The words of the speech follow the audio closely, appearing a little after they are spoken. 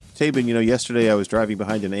Tabin, yesterday I was driving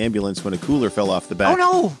behind an ambulance when a cooler fell off the back. Oh,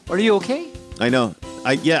 no. Are you okay? I know.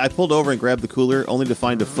 I pulled over and grabbed the cooler only to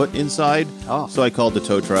find a foot inside. Oh. So I called the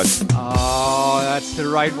tow truck. Oh, that's the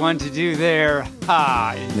right one to do there.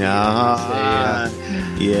 Yeah.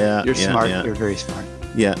 You're smart. Yeah. You're very smart.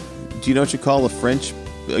 Yeah. Do you know what you call a French?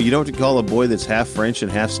 You know what you call a boy that's half French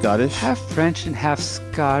and half Scottish? Half French and half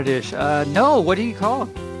Scottish. No, what do you call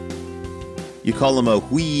him? You call him a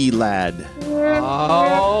wee lad.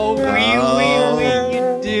 Oh,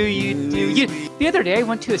 you do. The other day I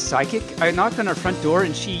went to a psychic. I knocked on her front door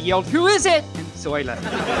and she yelled, "Who is it?" And so I left.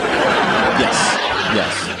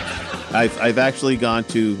 Yes. I've actually gone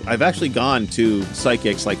to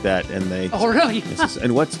psychics like that, and they. Oh, really?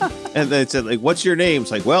 And they said, like, "What's your name?"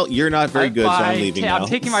 It's like, "Well, you're not very good, so I'm leaving now." I'm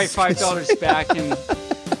taking my $5 back, and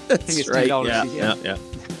I think it's $10.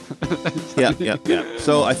 Yeah.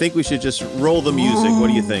 So I think we should just roll the music. What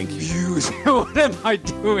do you think? What am I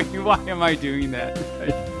doing? Why am I doing that?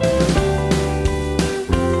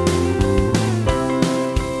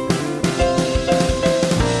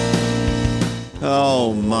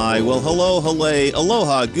 Oh my. Well, hello,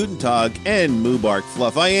 aloha, guten tag, and mubark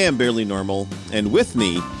fluff. I am barely normal, and with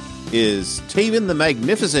me is Tabin the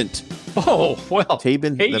Magnificent. Oh, well.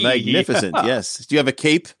 Tabin the Magnificent, yes. Do you have a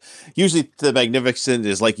cape? Usually the Magnificent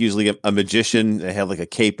is like usually a magician. They have like a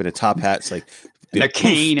cape and a top hat. It's like and a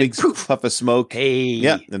cane big and poof. puff of smoke. Hey.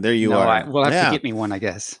 Yeah, and there you are. We'll have to get me one, I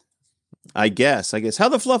guess. I guess. How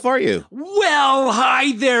the fluff are you? Well,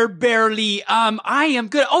 hi there, Barely. I am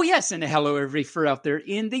good. Oh, yes, and hello, every fur out there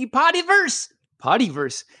in the Poddyverse.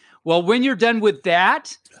 Well, when you're done with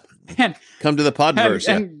that, and come to the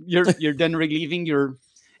Podverse, and you're done relieving your.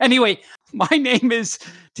 Anyway, my name is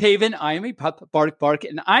Taven. I am a pup, bark,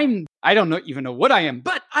 and I don't even know what I am,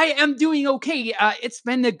 but I am doing okay. It's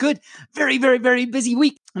been a good, very, very, very busy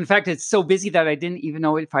week. In fact, it's so busy that I didn't even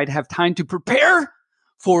know if I'd have time to prepare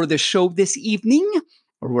for the show this evening,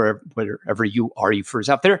 or wherever you are, you furs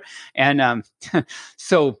out there. And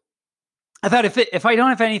so I thought if I don't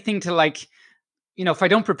have anything to if I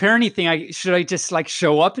don't prepare anything, should I just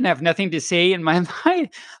show up and have nothing to say? And my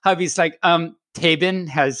hubby's like, Tabin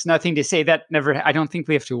has nothing to say. I don't think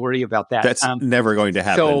we have to worry about that. That's never going to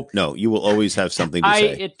happen. So, no, you will always have something to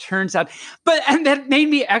say. It turns out. And that made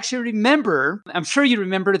me actually remember, I'm sure you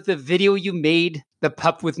remember the video you made, the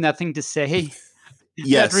pup with nothing to say.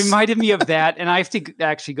 Yes. That reminded me of that. And I have to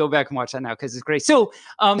actually go back and watch that now because it's great. So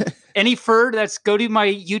any fur, go to my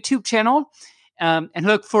YouTube channel and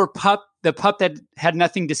look for the pup that had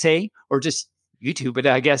nothing to say, or just YouTube it,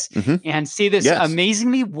 I guess, and see this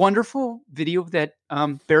amazingly wonderful video that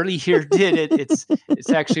Barely here did. It's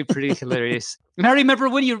actually pretty hilarious. And I remember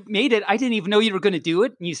when you made it, I didn't even know you were going to do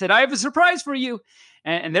it. And you said, "I have a surprise for you."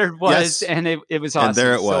 And there it was. Yes. And it was awesome. And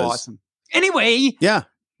there it was. So awesome. Anyway. Yeah.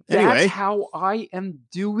 That's how I am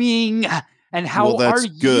doing. And how are you,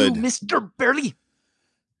 good. Mr. Barely?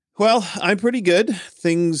 Well, I'm pretty good.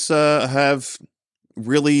 Things have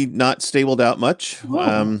really not stabled out much.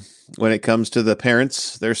 When it comes to the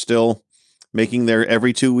parents, they're still making their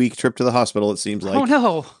every 2-week trip to the hospital, it seems like. Oh,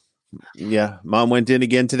 no. Yeah. Mom went in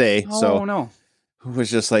again today. Oh, no. It was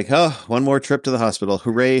just like, one more trip to the hospital.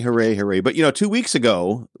 Hooray, hooray, hooray. But, 2 weeks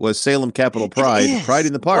ago was Salem Capital Pride. Pride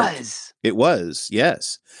in the Park. It was,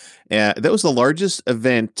 yes. That was the largest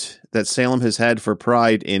event that Salem has had for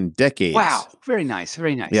Pride in decades. Wow. Very nice.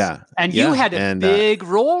 Very nice. Yeah. And you had a big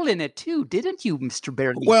role in it too, didn't you, Mr.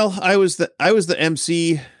 Barely? Well, I was the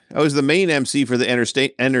MC. I was the main MC for the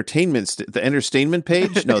entertainment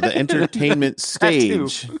page. No, the entertainment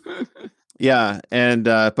stage. Yeah. And,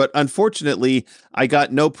 but unfortunately I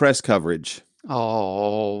got no press coverage.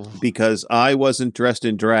 Oh, because I wasn't dressed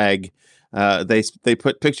in drag. They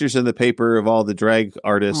put pictures in the paper of all the drag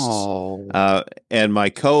artists, and my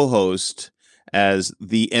co-host as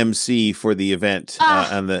the MC for the event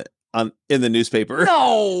in the newspaper.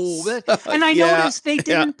 No, and I noticed they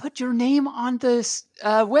didn't put your name on this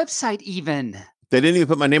website even. They didn't even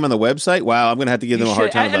put my name on the website. Wow, I'm gonna have to give them a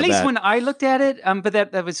hard time about that. At least when I looked at it, but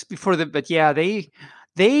that was before the. But yeah, they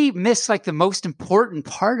missed the most important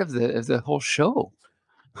part of the whole show.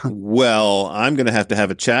 Well, I'm going to have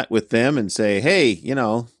a chat with them and say, hey,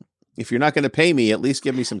 if you're not going to pay me, at least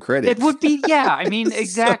give me some credit. It would be,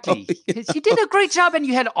 exactly. You did a great job, and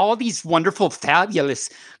you had all these wonderful, fabulous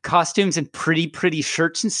costumes and pretty, pretty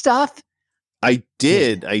shirts and stuff. I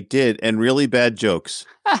did, and really bad jokes.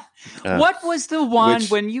 What was the one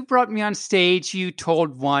when you brought me on stage? You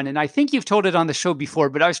told one, and I think you've told it on the show before,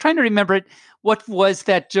 but I was trying to remember it. What was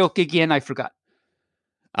that joke again? I forgot.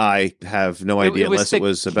 I have no idea unless it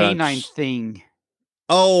was about canine thing.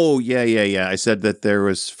 Oh, yeah. I said that there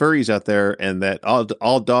was furries out there and that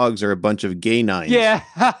all dogs are a bunch of gay nines. Yeah.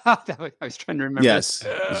 I was trying to remember. Yes.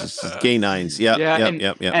 It's just gay nines. Yep.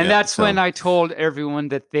 And that's when I told everyone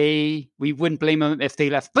that we wouldn't blame them if they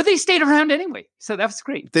left. But they stayed around anyway. So that was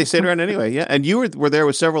great. They stayed around anyway, yeah. And you were there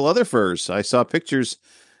with several other furs. I saw pictures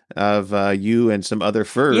of you and some other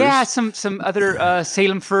furs. Yeah, some other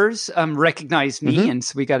Salem furs recognized me, and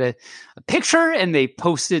so we got a picture, and they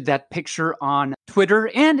posted that picture on Twitter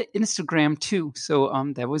and Instagram too. So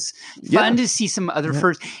that was fun to see some other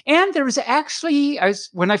furs. And there was actually,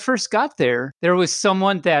 when I first got there was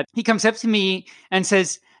someone that he comes up to me and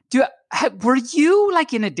says, were you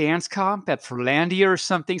like in a dance comp at Furlandia or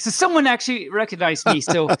something? So someone actually recognized me.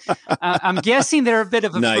 So I'm guessing they're a bit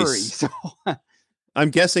of a furry. So. I'm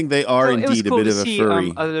guessing they are indeed a bit of a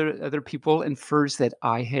furry. Other people and furs that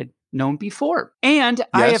I had known before. And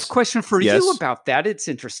I have a question for you about that. It's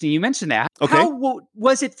interesting you mentioned that. Okay. How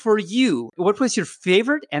was it for you? What was your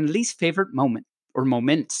favorite and least favorite moment or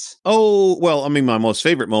moments? Oh, well, I mean, my most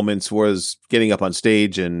favorite moments was getting up on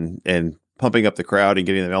stage and pumping up the crowd and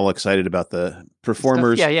getting them all excited about the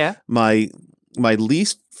performers. Yeah. My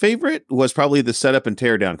least favorite was probably the setup and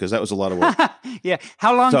tear down because that was a lot of work. Yeah.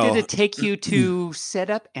 How long did it take you to set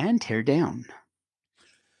up and tear down?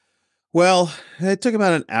 Well, it took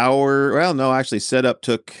about an hour. Well, no, actually, setup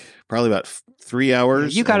took probably about 3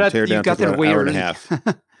 hours. You got there way early. An hour and a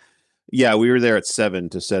half. Yeah, we were there at 7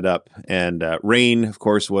 to set up, and Rain, of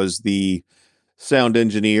course, was the sound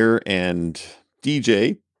engineer and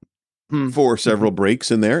DJ for several breaks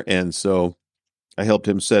in there, and so I helped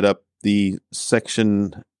him set up the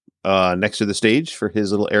section next to the stage for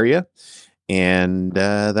his little area, and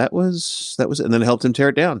that was it. And then I helped him tear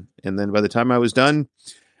it down. And then by the time I was done,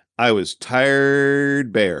 I was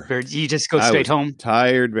tired bear. You just go straight home?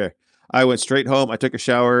 Tired bear. I went straight home. I took a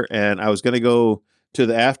shower, and I was going to go to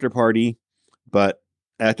the after party, but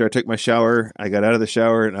after I took my shower, I got out of the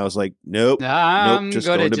shower, and I was like, nope, just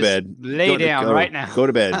go to bed. Lay down right now. Go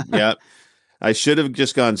to bed. Yeah. I should have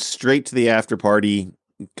just gone straight to the after party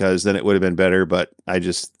because then it would have been better, but I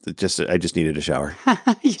just needed a shower.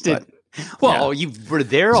 You did. Well, you were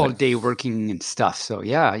there all day working and stuff, so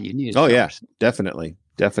yeah, you needed showers. Yeah, definitely.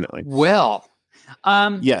 Well,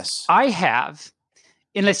 yes. I have,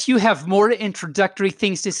 unless you have more introductory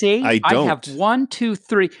things to say. I don't. I have 1, 2,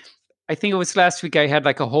 3. I think it was last week I had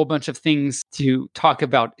like a whole bunch of things to talk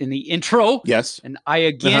about in the intro. Yes. And I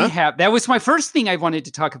again that was my first thing I wanted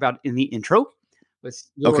to talk about in the intro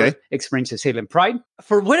was your experience of Salem Pride.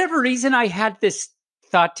 For whatever reason, I had this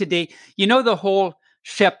thought today. You know the whole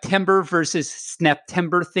September versus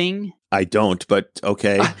Sneptember thing? I don't, but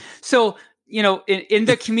okay. So, you know, in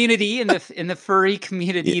the community, in the furry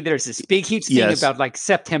community, there's this big, huge thing about like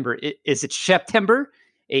September. Is it September?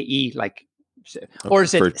 A-E, like, or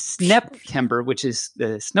is it Sneptember, which is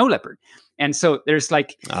the snow leopard? And so there's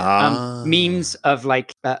like memes of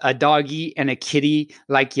like a doggy and a kitty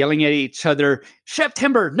like yelling at each other,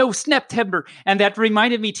 September, no Sneptember. And that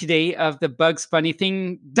reminded me today of the Bugs Bunny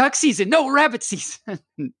thing, duck season, no rabbit season.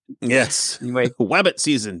 Yes. Anyway. Wabbit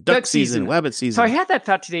season, duck season, wabbit season. So I had that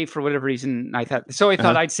thought today for whatever reason. I thought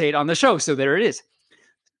I'd say it on the show. So there it is.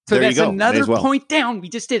 So that's another point down. We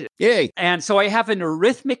just did it. Yay. And so I have an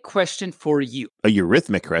eurythmic question for you. A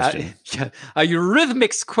eurythmic question? A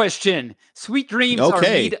eurythmics question. Sweet dreams are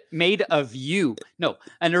made of you. No,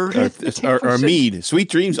 an eurythmic question. Or mead. Sweet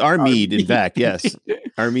dreams are mead, in fact. Yes.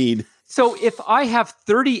 Are mead. So if I have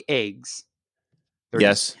 30 eggs.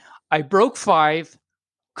 Yes. I broke 5,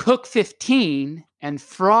 cook 15, and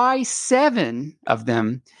fry 7 of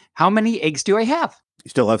them. How many eggs do I have? You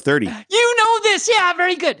still have 30. You know this. Yeah,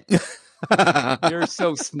 very good. You're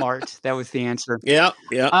so smart. That was the answer. Yeah.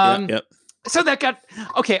 So that got,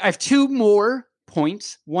 okay, I have 2 more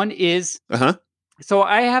points. One is, so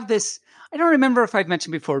I have this, I don't remember if I've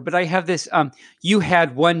mentioned before, but I have this, you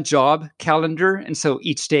had one job calendar. And so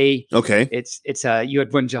each day, it's you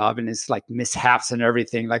had one job and it's like mishaps and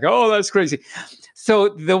everything. Like, oh, that's crazy. So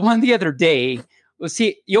the one the other day, well,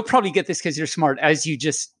 see, you'll probably get this because you're smart, as we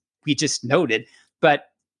just noted. But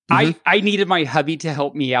I needed my hubby to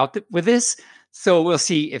help me out with this. So we'll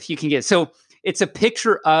see if you can get it. So it's a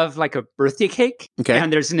picture of like a birthday cake. Okay.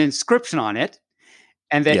 And there's an inscription on it.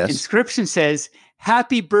 And that inscription says,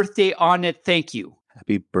 happy birthday on it. Thank you.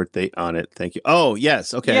 Happy birthday on it. Thank you. Oh,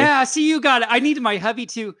 yes. Okay. Yeah. See, you got it. I needed my hubby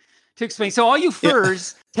to explain. So all you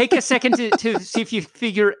furs, take a second to see if you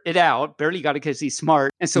figure it out. Barely got it because he's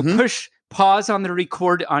smart. And so push pause on the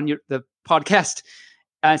record on the podcast.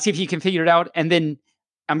 See if you can figure it out. And then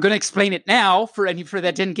I'm going to explain it now for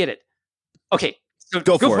that didn't get it. Okay. So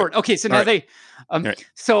go for it. Okay. So now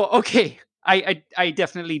I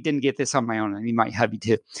definitely didn't get this on my own. I mean, my hubby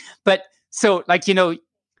too. But so like,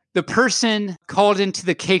 the person called into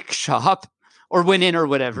the cake shop or went in or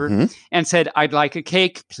whatever and said, "I'd like a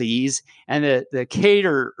cake, please." And the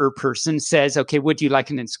caterer person says, "Okay, would you like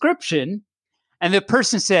an inscription?" And the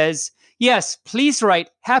person says, "Yes, please write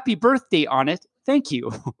 'Happy Birthday' on it. Thank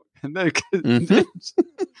you."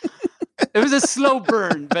 It was a slow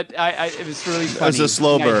burn, but it was really funny. It was a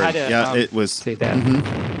slow burn. To, it was. Say that.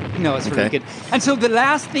 No, it's really good. And so the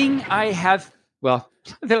last thing I have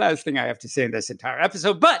to say in this entire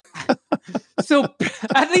episode, but so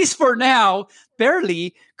at least for now,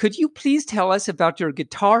 Bearly, could you please tell us about your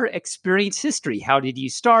guitar experience history? How did you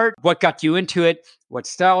start? What got you into it? What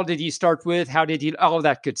style did you start with? How did you, all of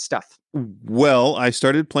that good stuff? Well, I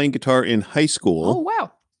started playing guitar in high school. Oh,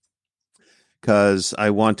 wow. Because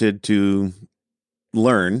I wanted to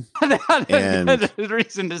learn. That's a good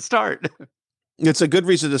reason to start. It's a good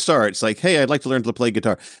reason to start. It's like, hey, I'd like to learn to play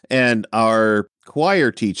guitar. And our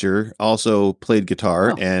choir teacher also played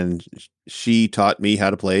guitar, and she taught me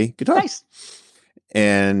how to play guitar. Nice.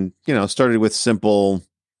 And, started with simple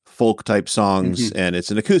folk type songs, and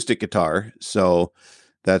it's an acoustic guitar. So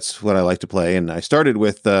that's what I like to play. And I started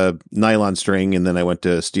with nylon string, and then I went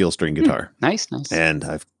to steel string guitar. Nice. And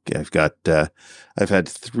I've had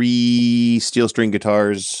 3 steel string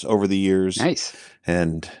guitars over the years. Nice.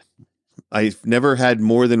 And I've never had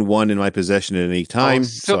more than one in my possession at any time,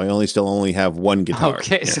 so I only have one guitar.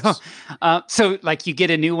 Okay, yes. So like you get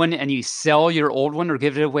a new one and you sell your old one or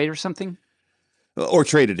give it away or something? Or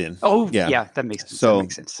trade it in. Oh, yeah, that makes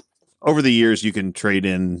sense. Over the years, you can trade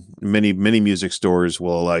in. Many music stores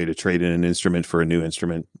will allow you to trade in an instrument for a new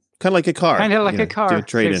instrument, kind of like a car.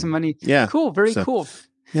 Save some money. Yeah, cool, very cool.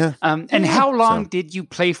 Yeah. And how long did you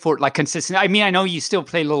play for, like, consistently? I mean, I know you still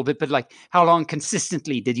play a little bit, but like, how long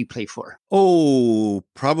consistently did you play for? Oh,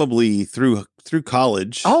 probably through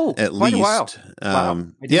college. Oh, at quite least. A while. Wow.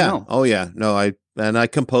 I didn't know. Oh, yeah. No, I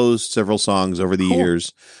composed several songs over the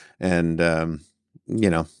years, and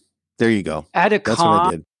there you go. That's what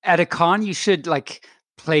I did. At a con, you should like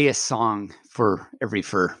play a song for every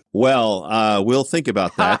fur. Well, we'll think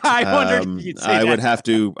about that. I wondered if you'd say I would have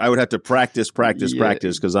to practice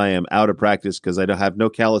because I am out of practice because I don't have no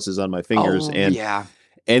calluses on my fingers.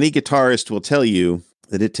 Any guitarist will tell you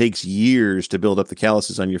that it takes years to build up the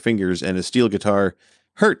calluses on your fingers, and a steel guitar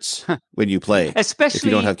hurts when you play, especially if you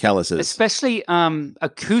don't have calluses. Especially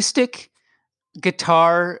acoustic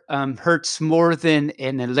guitar hurts more than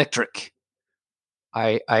an electric.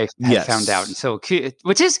 I found out, and so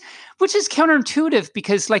which is counterintuitive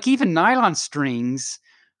because like even nylon strings,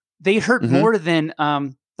 they hurt more than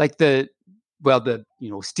like the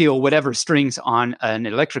steel whatever strings on an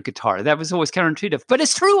electric guitar. That was always counterintuitive, but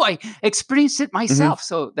it's true. I experienced it myself,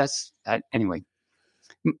 so that's anyway.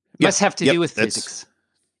 Must have to do with physics.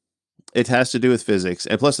 It has to do with physics,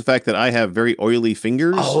 and plus the fact that I have very oily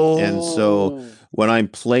fingers, and so when I'm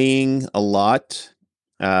playing a lot.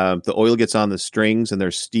 The oil gets on the strings, and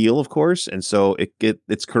they're steel, of course, and so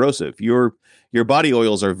it's corrosive. Your body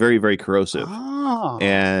oils are very, very corrosive. Oh.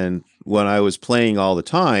 And when I was playing all the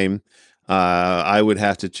time, I would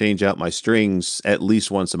have to change out my strings at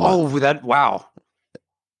least once a month. Oh, wow!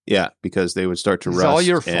 Yeah, because they would start to rust. All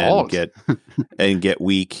your fault. and get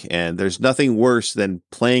weak. And there's nothing worse than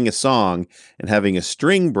playing a song and having a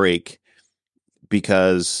string break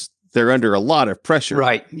because they're under a lot of pressure.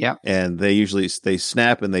 Right. Yeah. And they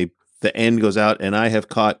snap and the end goes out. And I have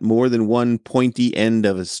caught more than one pointy end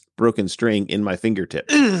of a broken string in my fingertip.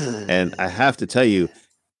 And I have to tell you,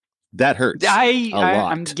 that hurts.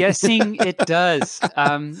 I'm guessing it does.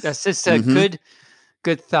 That's just a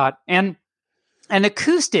good thought. And an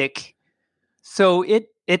acoustic. So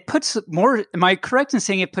it puts more, am I correct in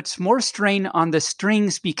saying it puts more strain on the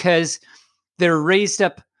strings because they're raised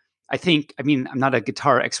up? I'm not a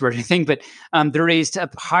guitar expert or anything, but they're raised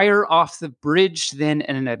up higher off the bridge than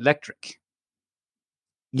an electric.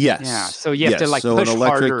 Yes. Yeah. So you have to push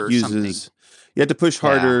harder or something. You have to push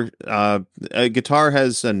harder. A guitar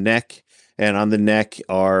has a neck, and on the neck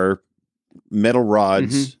are metal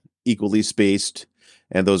rods equally spaced,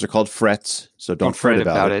 and those are called frets. So don't fret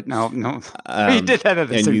about it. No. We did that at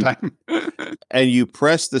the same time. And you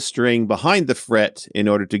press the string behind the fret in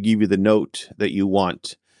order to give you the note that you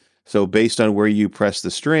want. So based on where you press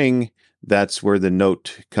the string, that's where the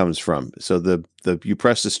note comes from. So you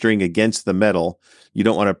press the string against the metal. You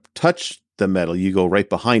don't want to touch the metal. You go right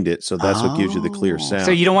behind it. So that's what gives you the clear sound.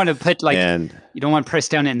 So you don't want to put you don't want to press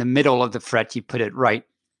down in the middle of the fret. You put it right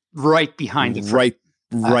behind the fret.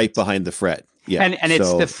 Right behind the fret. Yeah. And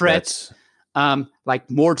it's the fret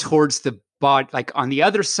more towards the body, like on the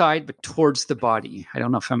other side, but towards the body. I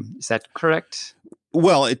don't know if is that correct?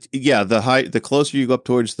 Well, the closer you go up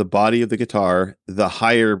towards the body of the guitar, the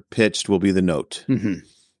higher pitched will be the note. Mm-hmm.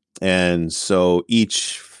 And so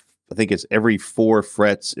I think it's every 4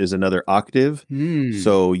 frets is another octave.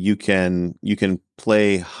 So you can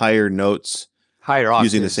play higher notes,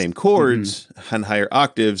 using the same chords and higher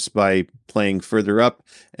octaves by playing further up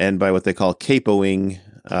and by what they call capoing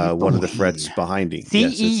one of the frets behind you.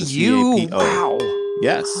 C-E-U. Wow.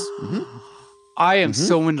 Yes. I am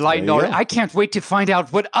so enlightened already. I can't wait to find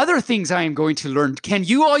out what other things I am going to learn. Can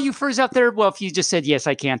you, all you furs out there? Well, if you just said yes,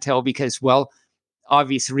 I can't tell because, well,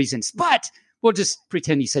 obvious reasons. But we'll just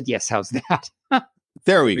pretend you said yes. How's that?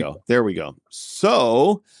 There we go.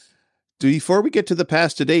 So, before we get to the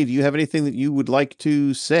past today, do you have anything that you would like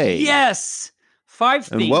to say? Yes. 5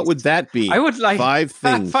 things. And what would that be? I would like 5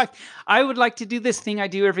 things. I would like to do this thing I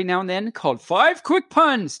do every now and then called 5 quick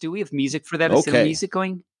puns. Do we have music for that? Is there music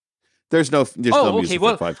going? There's no music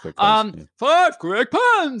for 5 quick puns. 5 quick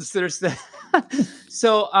puns. There's the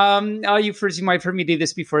So, you might have heard me do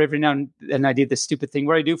this before every now and then. I did this stupid thing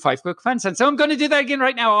where I do 5 quick puns. And so I'm going to do that again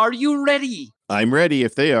right now. Are you ready? I'm ready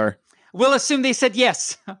if they are. We'll assume they said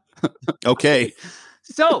yes. Okay.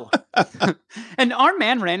 So, an armed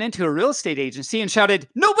man ran into a real estate agency and shouted,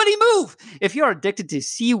 "Nobody move! If you're addicted to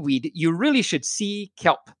seaweed, you really should see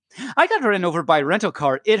kelp. I got run over by a rental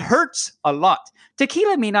car. It hurts a lot.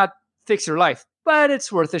 Tequila may not fix your life, but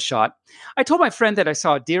it's worth a shot. I told my friend that I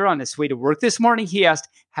saw a deer on his way to work this morning. He asked,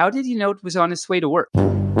 how did you know it was on his way to work?" There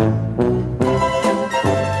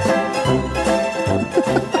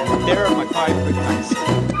are my 5 quick puns.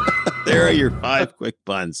 There are your 5 quick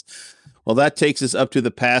puns. Well, that takes us up to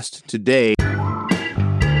the past today.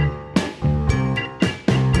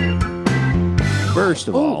 First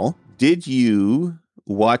of all, did you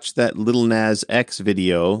watch that Lil Nas X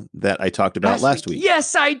video that I talked about last week?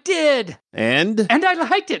 Yes, I did. And I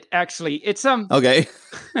liked it, actually. It's okay.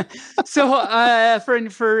 So for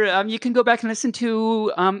you can go back and listen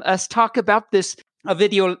to us talk about this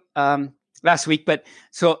video last week. But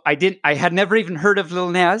so I had never even heard of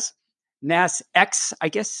Lil Nas X, I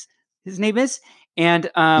guess his name is. And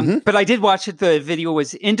but I did watch it. The video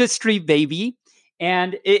was Industry Baby.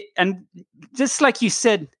 And just like you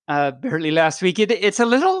said, barely last week, it's a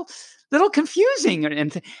little confusing,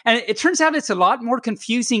 and it turns out it's a lot more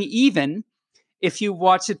confusing even if you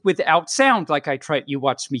watch it without sound, like you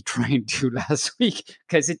watched me try and do last week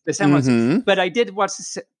because the sound was. But I did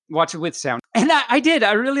watch it with sound, and I did.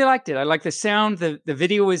 I really liked it. I like the sound. The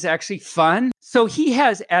video was actually fun. So he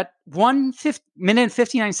has at 1 minute and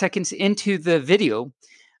 59 seconds into the video.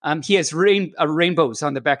 He has rainbows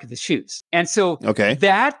on the back of his shoes. And so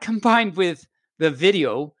that combined with the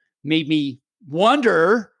video made me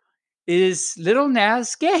wonder, is Lil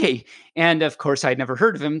Nas gay? And of course, I'd never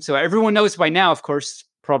heard of him. So everyone knows by now, of course,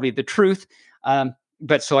 probably the truth.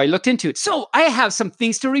 But so I looked into it. So I have some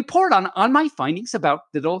things to report on my findings about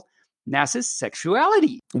Lil Nas's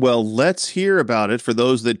sexuality. Well, let's hear about it for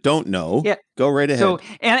those that don't know. Yeah. Go right ahead. So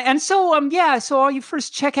so all you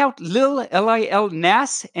first check out Lil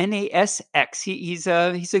Nas Nasx. He's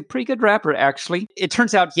a pretty good rapper, actually. It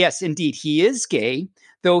turns out, yes, indeed, he is gay,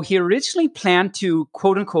 though he originally planned to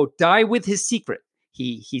quote unquote die with his secret.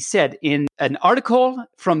 He said in an article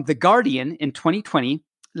from The Guardian in 2020.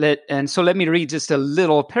 Let me read just a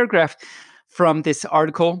little paragraph from this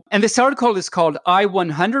article. And this article is called "I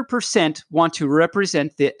 100% Want to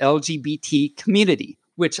Represent the LGBT Community,"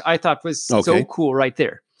 which I thought was so cool right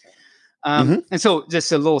there. And so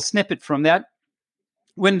just a little snippet from that.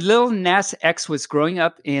 When Lil Nas X was growing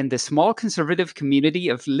up in the small conservative community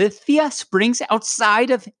of Lithia Springs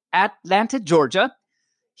outside of Atlanta, Georgia,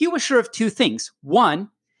 he was sure of 2 things. 1,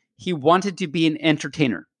 he wanted to be an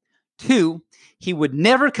entertainer. 2, he would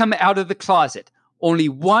never come out of the closet. Only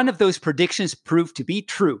one of those predictions proved to be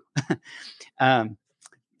true. And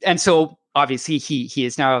so obviously he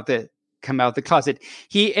is now come out of the closet.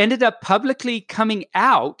 He ended up publicly coming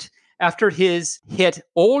out after his hit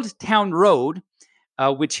Old Town Road,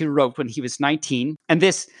 which he wrote when he was 19. And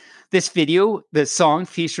this video, the song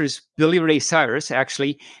features Billy Ray Cyrus,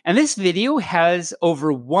 actually. And this video has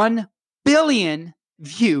over 1 billion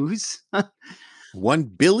views. 1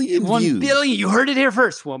 billion views. 1 billion. You heard it here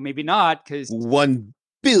first. Well, maybe not, because $1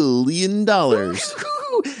 billion.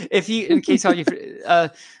 In case all you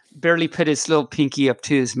barely put his little pinky up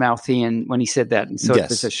to his mouth and when he said that, and so it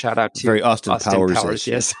was a shout out to very Austin Powers.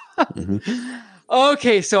 Yes.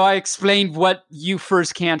 Okay, so I explained what you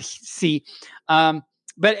first can't see, and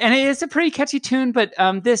it is a pretty catchy tune. But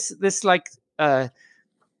this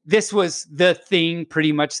this was the thing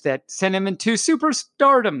pretty much that sent him into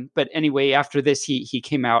superstardom. But anyway, after this, he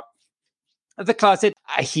came out of the closet.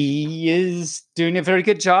 He is doing a very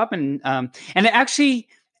good job. And actually,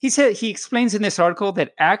 he explains in this article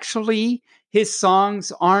that actually his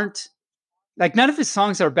songs aren't, like, none of his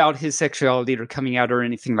songs are about his sexuality or coming out or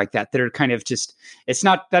anything like that. They're kind of just, it's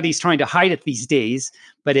not that he's trying to hide it these days,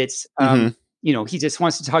 but it's, he just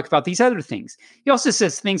wants to talk about these other things. He also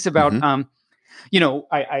says things about,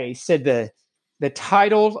 I said the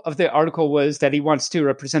title of the article was that he wants to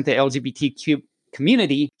represent the LGBTQ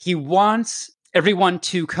community. He wants everyone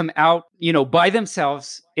to come out, by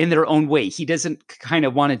themselves in their own way. He doesn't kind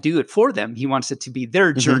of want to do it for them. He wants it to be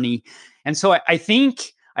their journey. And so I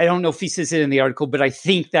think, I don't know if he says it in the article, but I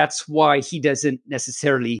think that's why he doesn't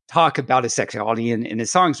necessarily talk about his sexuality in his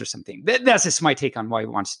songs or something. That's just my take on why he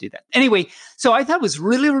wants to do that. Anyway, so I thought it was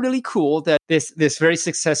really, really cool that this very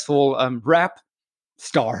successful rap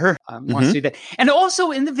star wants to do that. And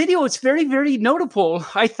also in the video, it's very, very notable.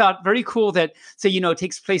 I thought very cool that, so, it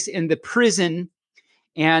takes place in the prison.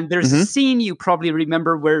 And there's a scene you probably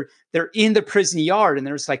remember where they're in the prison yard and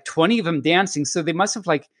there's like 20 of them dancing. So they must have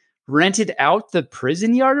rented out the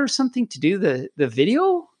prison yard or something to do the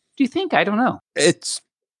video. Do you think? I don't know. It's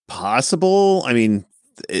possible. I mean,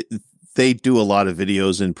 they do a lot of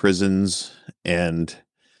videos in prisons, and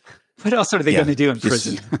what else are they going to do in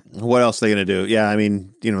prison? What else are they going to do? Yeah, I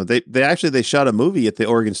mean, they shot a movie at the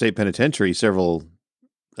Oregon State Penitentiary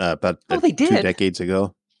about 2 decades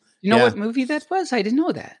ago. You know what movie that was? I didn't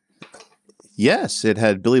know that. Yes, it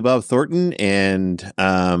had Billy Bob Thornton and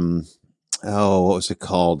what was it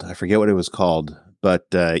called? I forget what it was called, but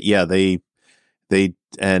they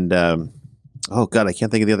and oh God, I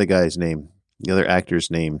can't think of the other guy's name, the other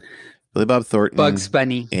actor's name. Billy Bob Thornton, Bugs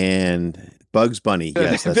Bunny, and Bugs Bunny.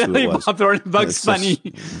 Yes, that's who it was. Bob Thornton, Bugs Bunny.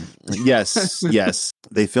 Yes.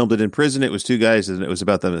 They filmed it in prison. It was 2 guys, and it was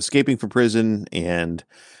about them escaping from prison, and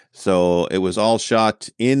so it was all shot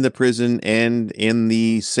in the prison and in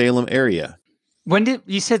the Salem area. When did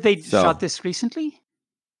you said they shot this recently?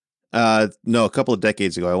 No, a couple of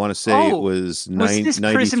decades ago. I want to say it was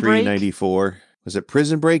 93, 94. Was it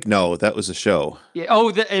Prison Break? No, that was a show. Yeah. Oh,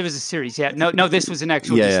 it was a series. Yeah. No, this was an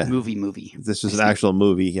actual movie. This was an actual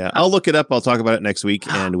movie. Yeah. I'll look it up. I'll talk about it next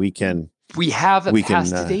week, and we have a pass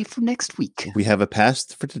today for next week. We have a pass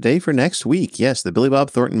for today for next week. Yes, the Billy Bob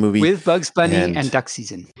Thornton movie. With Bugs Bunny and duck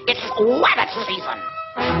season. It's Wabbit season.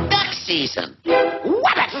 Duck season.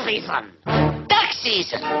 Wabbit season. Duck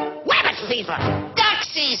season. Wabbit season. Duck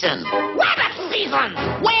season. Wabbit season.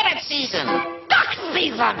 Wabbit season. Duck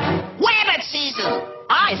season. Wabbit season.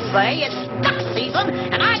 I say it's duck season,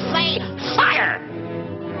 and I say fire.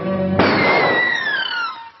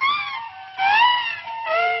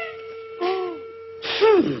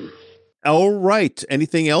 All right.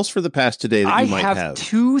 Anything else for the past today that you might have? I have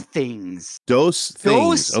 2 things. Those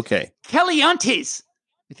things. Okay. Calientes.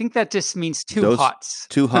 I think that just means two hots.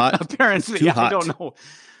 Too hot. Apparently. Too hot. I don't know.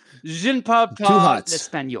 Je ne parle pas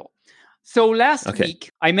l'espagnol. So last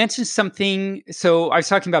week, I mentioned something. So I was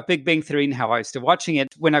talking about Big Bang Theory and how I was still watching it.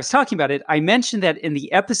 When I was talking about it, I mentioned that in the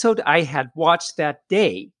episode I had watched that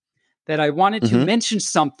day, that I wanted to mention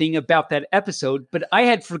something about that episode, but I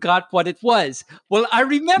had forgot what it was. Well, I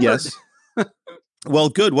remembered. Yes. Well,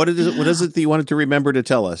 good. What is it that you wanted to remember to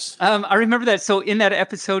tell us? I remember that. So in that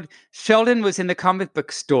episode, Sheldon was in the comic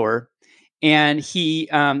book store, and he,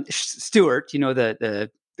 Stuart, the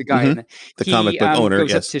guy, the comic book owner,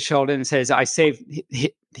 goes up to Sheldon and says, "I saved.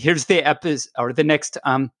 Here's the episode, or the next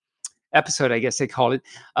episode, I guess they call it,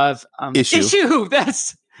 of issue."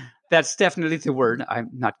 That's definitely the word. I'm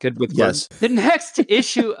not good with words. The next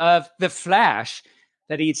issue of The Flash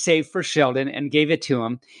that he'd saved for Sheldon and gave it to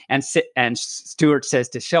him. And Stuart says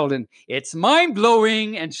to Sheldon, "It's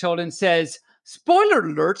mind-blowing." And Sheldon says, "Spoiler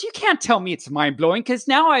alert, you can't tell me it's mind-blowing because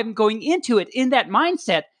now I'm going into it in that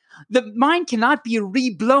mindset. The mind cannot be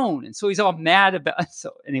reblown." And so he's all mad about it.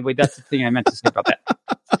 So anyway, that's the thing I meant to say about that.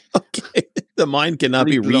 Okay. The mind cannot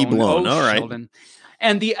be reblown. All right. Sheldon.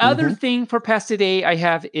 And the other thing for Past Today I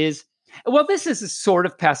have is, well, this is a sort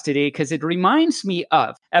of Past Today because it reminds me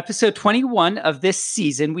of episode 21 of this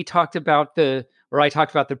season. I talked about the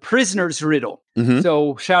prisoner's riddle.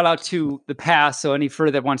 So shout out to the past. So any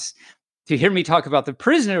further that wants to hear me talk about the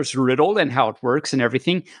prisoner's riddle and how it works and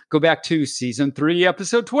everything, go back to season 3,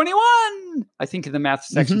 episode 21. I think in the math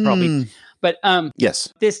section probably. But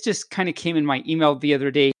yes, this just kind of came in my email the other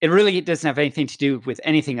day. It really doesn't have anything to do with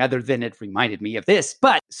anything other than it reminded me of this.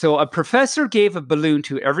 But so a professor gave a balloon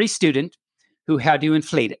to every student who had to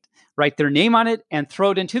inflate it, write their name on it, and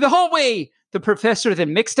throw it into the hallway. The professor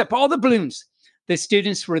then mixed up all the balloons. The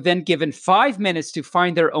students were then given 5 minutes to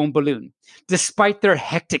find their own balloon. Despite their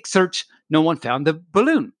hectic search, no one found the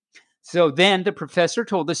balloon. So then the professor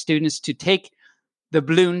told the students to take the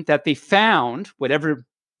balloon that they found, whatever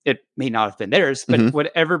it may not have been theirs, but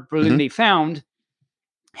whatever balloon they found,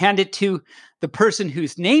 hand it to the person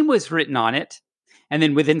whose name was written on it. And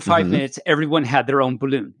then within 5 minutes, everyone had their own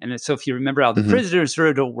balloon. And so if you remember how the prisoner's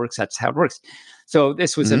riddle works, that's how it works. So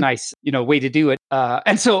this was a nice, way to do it.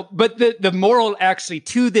 But the moral actually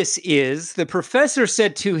to this is the professor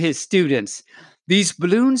said to his students, these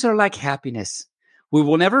balloons are like happiness. We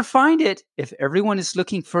will never find it if everyone is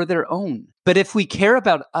looking for their own. But if we care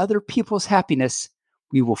about other people's happiness,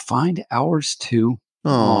 we will find ours too.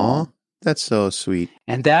 Aw, that's so sweet.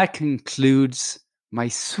 And that concludes my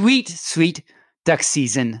sweet, sweet duck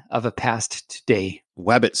season of a past today.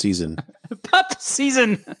 Wabbit season. Pup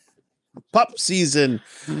season. Pup season.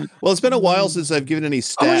 Well, it's been a while since I've given any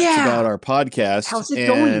stats about our podcast. How's it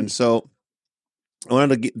going? And so I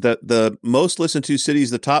wanted to get the most listened to cities,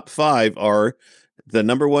 the top 5 are the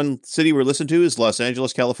number 1 city we're listened to is Los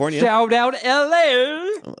Angeles, California. Shout out LA.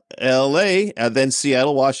 LA, and then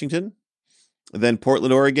Seattle, Washington, then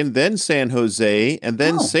Portland, Oregon, then San Jose, and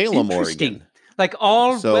then Salem, Oregon. Like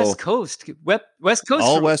all West Coast. West Coast.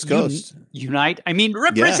 All West Coast. Unite. I mean,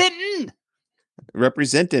 representing. Yeah.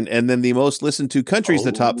 Representing. And then the most listened to countries,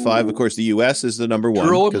 the top 5, of course, the U.S. is the number 1.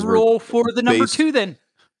 Roll for the number 2 then.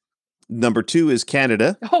 Number 2 is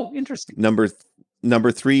Canada. Oh, interesting.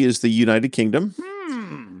 Number 3 is the United Kingdom.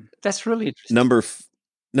 That's really interesting.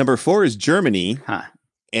 Number 4 is Germany. Huh.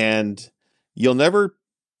 And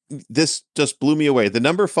this just blew me away. The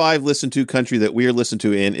number 5 listened to country that we are listened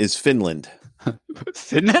to in is Finland.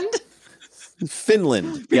 Finland?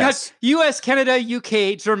 Finland. Because U.S., Canada,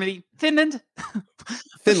 UK, Germany, Finland.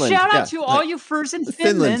 Finland. Shout out to all you furs in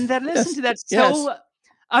Finland that listen to that. So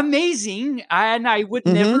amazing. And I would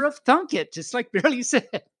never have thunk it, just like Barely said.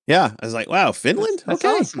 Yeah. I was like, wow, Finland? That's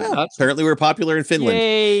okay. awesome. Wow. Apparently we're popular in Finland.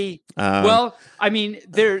 Yay. Well, I mean,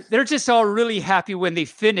 they're just all really happy when they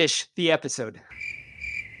finish the episode.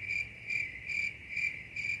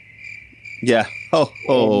 Yeah.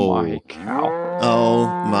 Oh my cow. Oh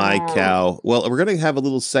my cow. Well, we're going to have a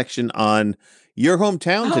little section on your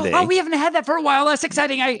hometown today. Oh, we haven't had that for a while. That's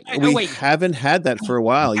exciting. We haven't had that for a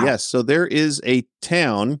while. Yes. So there is a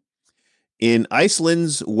town in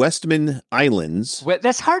Iceland's Westman Islands. Well,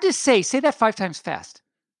 that's hard to say. Say that 5 times fast.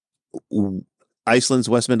 Iceland's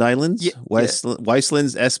Westman Islands? Yeah.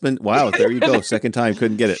 Weisland's Espen. Wow, there you go. Second time,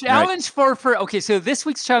 couldn't get it. Challenge for fur. Okay, so this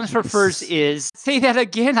week's challenge for furs is, say that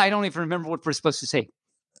again. I don't even remember what we're supposed to say.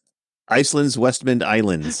 Iceland's Westman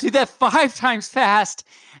Islands. Do that 5 times fast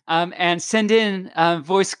and send in a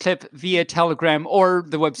voice clip via Telegram or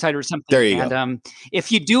the website or something. There you go.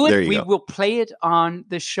 If you do it, we will play it on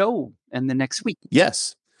the show in the next week.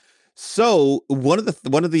 Yes. So one of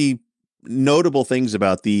the notable things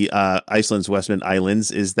about the Iceland's Westman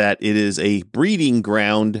Islands is that it is a breeding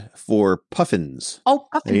ground for puffins. Oh,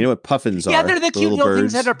 puffins. And you know what puffins are? Yeah, they're the cute little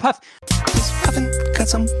things that are puff. This puffin got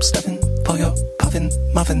some stuffing for your puffin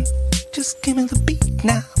muffin. Just give me the beat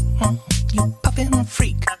now, you puffin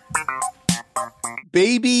freak.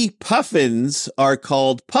 Baby puffins are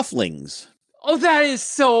called pufflings. Oh, that is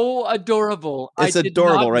so adorable. It's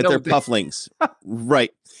adorable, right? They're pufflings.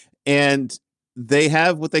 Right. And they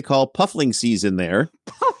have what they call puffling season there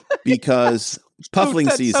because puffling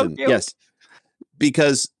season. So yes.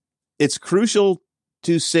 Because it's crucial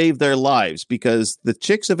to save their lives because the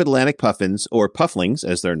chicks of Atlantic puffins, or pufflings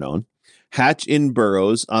as they're known, hatch in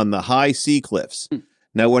burrows on the high sea cliffs.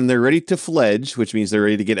 Now, when they're ready to fledge, which means they're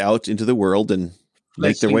ready to get out into the world and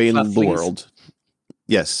make their way in the world.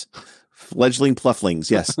 Yes. Fledgling pufflings.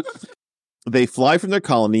 Yes. They fly from their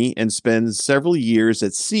colony and spend several years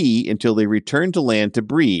at sea until they return to land to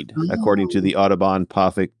breed, according to the Audubon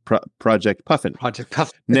Project Puffin. Project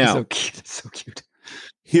Puffin. Now, so cute. It's so cute.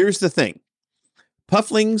 Here's the thing.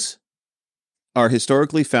 Pufflings are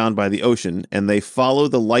historically found by the ocean, and they follow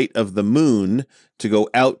the light of the moon to go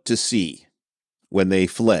out to sea when they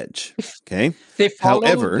fledge. Okay? They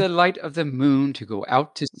follow the light of the moon to go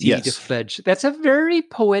out to sea to fledge. That's a very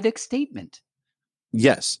poetic statement.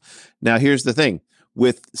 Yes. Now, here's the thing.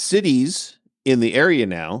 With cities in the area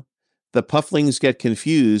now, the pufflings get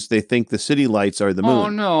confused. They think the city lights are the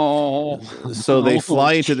moon. Oh, no. So they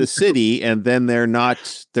fly into the city, and then they're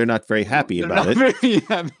not very happy about it. Very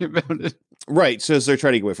happy about it. Right. So as they're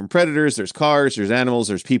trying to get away from predators, there's cars, there's animals,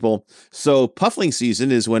 there's people. So puffling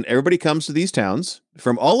season is when everybody comes to these towns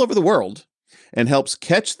from all over the world and helps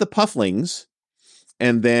catch the pufflings,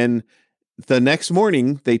 and then the next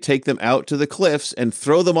morning, they take them out to the cliffs and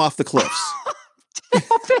throw them off the cliffs.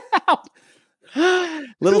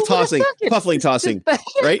 Little tossing, puffling tossing,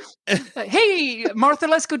 right? Hey, Martha,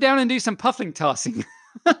 let's go down and do some puffling tossing.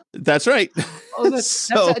 That's right. Oh, that's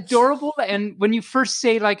adorable. And when you first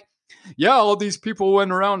say like, yeah, all these people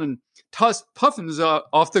went around and tossed puffins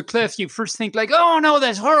off the cliff, you first think like, oh no,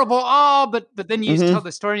 that's horrible. Oh, but then you tell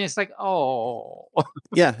the story and it's like, oh.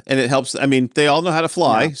 Yeah, and it helps. I mean, they all know how to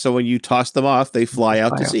fly, so when you toss them off, they fly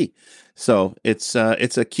out to sea. So it's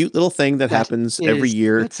a cute little thing that happens every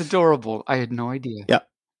year. It's adorable. I had no idea. Yeah.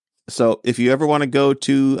 So if you ever want to go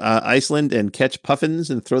to Iceland and catch puffins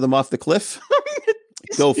and throw them off the cliff,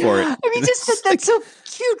 go for it. I mean, that's so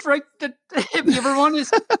cute, right? If you ever want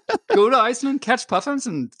to go to Iceland, catch puffins,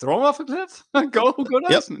 and throw them off a cliff, go to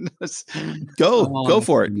Iceland. Go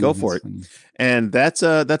for it. Go for it. Funny. And that's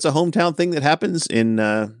a hometown thing that happens in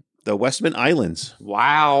the Westman Islands.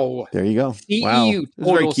 Wow. There you go. CEU,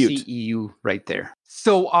 wow. Very cute. CEU right there.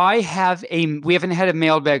 So we haven't had a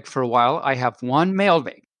mailbag for a while. I have one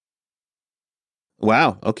mailbag.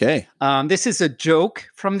 Wow. Okay. This is a joke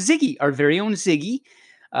from Ziggy, our very own Ziggy.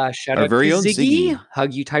 Shout out to Ziggy.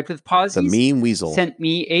 Hug you typed with pauses. The mean weasel. Sent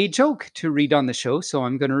me a joke to read on the show. So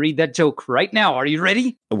I'm going to read that joke right now. Are you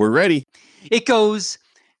ready? We're ready. It goes,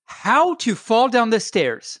 how to fall down the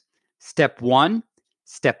stairs. Step 1,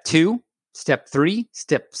 step 2, step 3,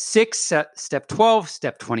 step 6, step 12,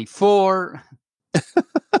 step 24.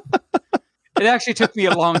 It actually took me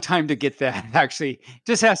a long time to get that, actually.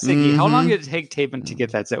 Just ask Ziggy, how long did it take Taven to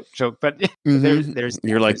get that joke? But there's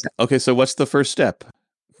You're like, okay, so what's the first step?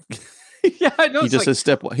 Yeah, I know. He just says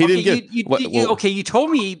step one. He didn't get... okay, you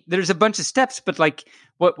told me there's a bunch of steps, but like,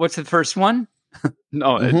 what's the first one?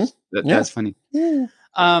 No, that's funny. Yeah.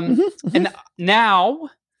 And now,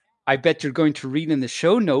 I bet you're going to read in the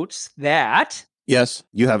show notes that... Yes,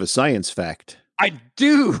 you have a science fact. I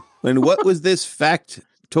do. And what was this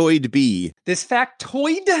factoid be? This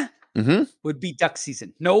factoid would be duck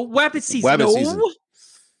season. No, wabbit season. Season.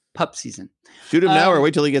 Pup season. Shoot him now or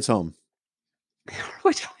wait till he gets home.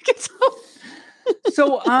 Wait till he gets home.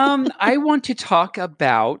 So I want to talk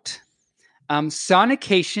about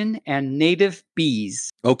sonication and native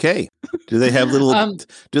bees. Okay. Do they have little...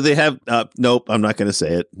 do they have... nope, I'm not going to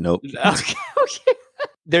say it. Nope. Okay.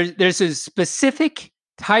 There's a specific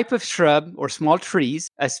type of shrub or small trees,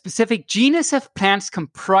 a specific genus of plants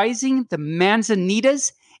comprising the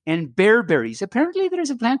manzanitas and bearberries. Apparently, there's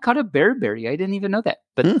a plant called a bearberry. I didn't even know that,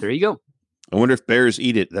 but there you go. I wonder if bears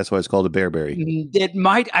eat it. That's why it's called a bearberry. It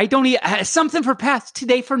might. I don't eat something for past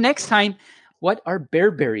today for next time. What are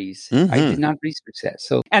bearberries? I did not research that.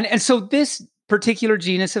 So and so this particular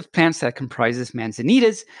genus of plants that comprises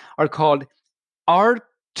manzanitas are called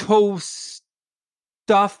Artostaphylos.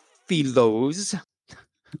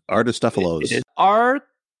 Artostaphylos.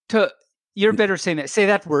 You're better saying that. Say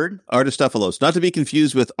that word. Artostaphylos. Not to be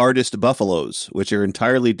confused with artist buffaloes, which are an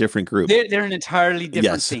entirely different group. They're an entirely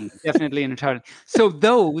different thing. Definitely an entirely. So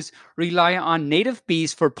those rely on native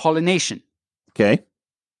bees for pollination. Okay.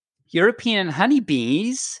 European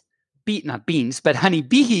honeybees, not beans, but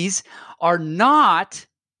honeybees are not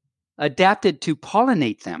adapted to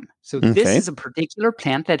pollinate them. So this is a particular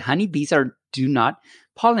plant that honeybees do not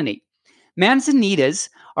pollinate. Manzanitas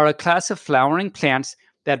are a class of flowering plants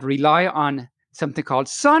that rely on something called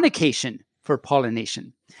sonication for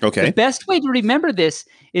pollination. Okay. The best way to remember this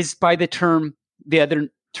is by the other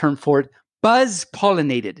term for it, buzz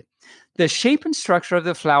pollinated. The shape and structure of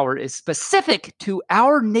the flower is specific to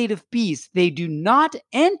our native bees. They do not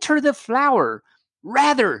enter the flower.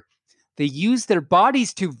 Rather, they use their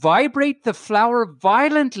bodies to vibrate the flower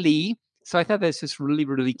violently. So I thought this was really,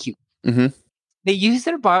 really cute. Mm-hmm. They use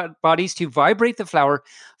their bodies to vibrate the flower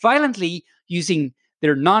violently using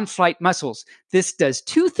their non-flight muscles. This does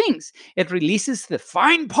two things. It releases the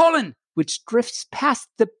fine pollen, which drifts past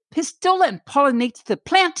the pistil and pollinates the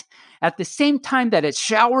plant at the same time that it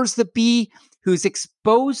showers the bee who's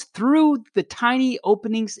exposed through the tiny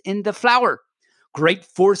openings in the flower. Great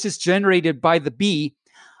force is generated by the bee.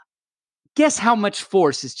 Guess how much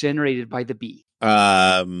force is generated by the bee?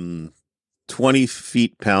 20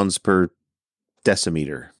 feet-pounds per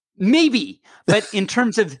decimeter. Maybe, but in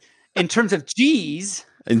terms of G's.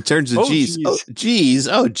 In terms of G's. Oh, G's.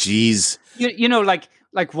 Oh, G's. You know, like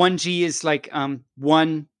 1 G is like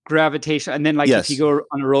one gravitation, and then if you go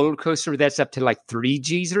on a roller coaster, that's up to like 3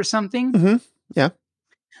 G's or something. Mm-hmm. Yeah.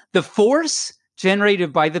 The force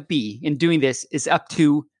generated by the bee in doing this is up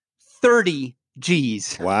to 30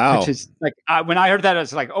 G's. Wow. Which is like when I heard that, I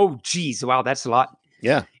was like, oh, geez, wow, that's a lot.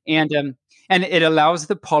 Yeah. And it allows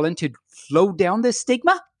the pollen to flow down the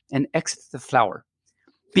stigma and exit the flower.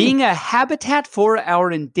 Being a habitat for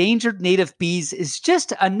our endangered native bees is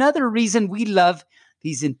just another reason we love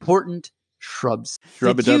these important shrubs. Did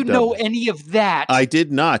Shrub-a-dub-dub. you know any of that? I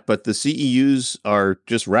did not, but the CEUs are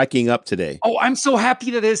just racking up today. Oh, I'm so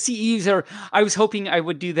happy that the CEUs are. I was hoping I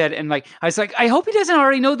would do that, and like I was like, I hope he doesn't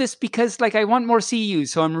already know this because like I want more CEUs.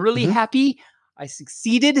 So I'm really happy I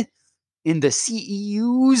succeeded in the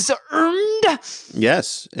CEUs earned.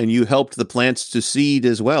 Yes, and you helped the plants to seed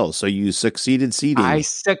as well, so you succeeded seeding. I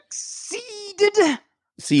succeeded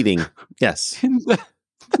Seeding, yes. in the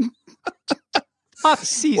off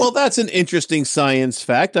season. Well, that's an interesting science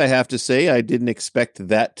fact, I have to say. I didn't expect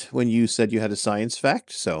that when you said you had a science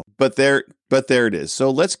fact. So, but there it is.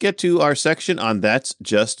 So let's get to our section on That's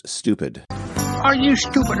Just Stupid. Are you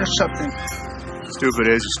stupid or something? Stupid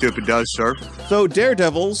is, stupid does, sir. So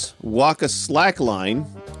daredevils walk a slack line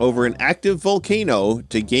over an active volcano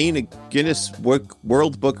to gain a Guinness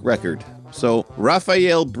World Book record. So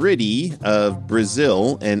Rafael Bridi of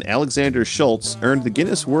Brazil and Alexander Schultz earned the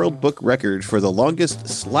Guinness World Book record for the longest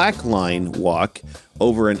slackline walk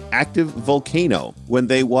over an active volcano when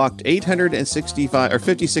they walked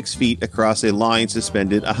 56 feet across a line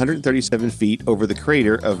suspended 137 feet over the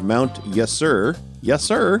crater of Mount Yasur.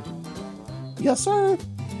 Yasur?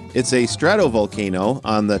 It's a stratovolcano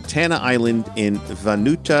on the Tana Island in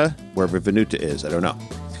Vanuatu, wherever Vanuatu is. I don't know.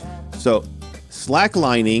 So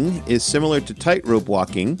slacklining is similar to tightrope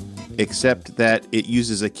walking, except that it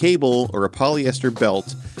uses a cable or a polyester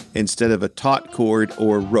belt instead of a taut cord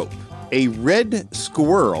or rope. A red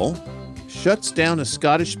squirrel shuts down a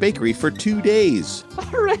Scottish bakery for 2 days.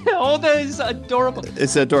 Oh, that is adorable.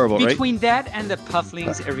 It's adorable, right? Between that and the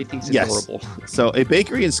pufflings, everything's Yes. adorable. So a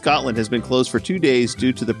bakery in Scotland has been closed for 2 days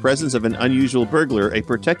due to the presence of an unusual burglar, a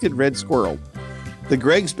protected red squirrel. The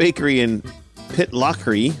Greg's Bakery in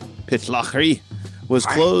Pitlochry was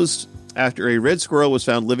closed after a red squirrel was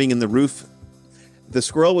found living in the roof. The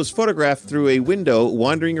squirrel was photographed through a window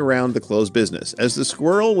wandering around the closed business. As the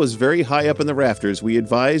squirrel was very high up in the rafters, we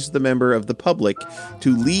advised the member of the public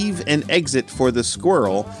to leave and exit for the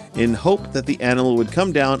squirrel in hope that the animal would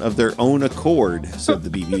come down of their own accord, said the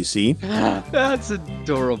BBC. That's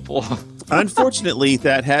adorable. Unfortunately,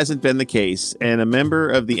 that hasn't been the case, and a member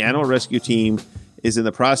of the animal rescue team was in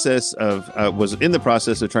the process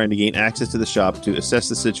of trying to gain access to the shop to assess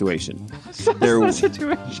the situation.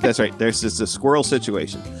 That's right. There's just a squirrel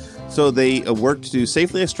situation. So they worked to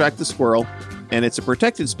safely extract the squirrel, and it's a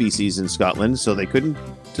protected species in Scotland, so they couldn't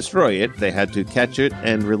destroy it. They had to catch it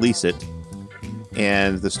and release it.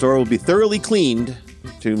 And the store will be thoroughly cleaned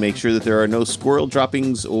to make sure that there are no squirrel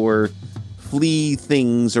droppings or flea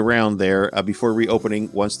things around there before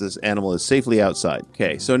reopening once this animal is safely outside.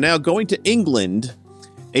 Okay, so now going to England,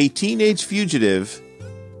 a teenage fugitive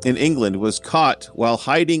in England was caught while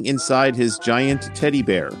hiding inside his giant teddy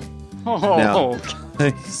bear. Oh,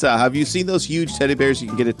 Now, so have you seen those huge teddy bears you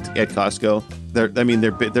can get at Costco?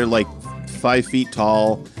 They're like 5 feet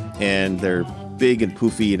tall and they're big and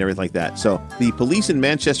poofy and everything like that. So the police in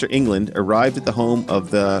Manchester, England arrived at the home of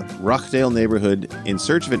the Rochdale neighborhood in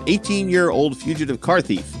search of an 18-year-old fugitive car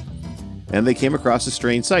thief. And they came across a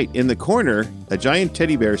strange sight. In the corner, a giant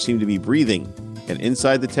teddy bear seemed to be breathing. And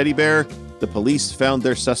inside the teddy bear, the police found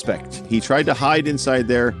their suspect. He tried to hide inside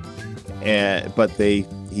there, but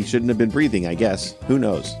he shouldn't have been breathing, I guess. Who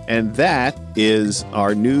knows? And that is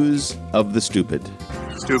our news of the stupid.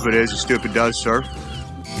 Stupid is, stupid does, sir.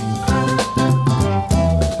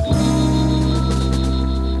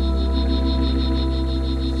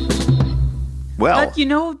 Well, but you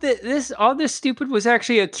know that all this stupid was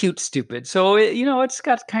actually a cute stupid. So it's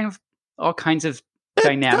got kind of all kinds of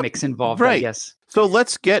dynamics involved, right. I guess. So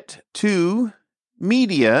let's get to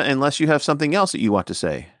media, unless you have something else that you want to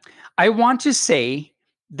say. I want to say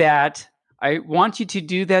that I want you to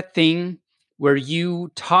do that thing where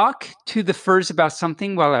you talk to the furs about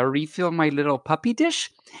something while I refill my little puppy dish.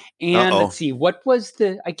 And let's see,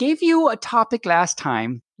 I gave you a topic last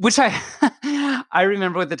time, which I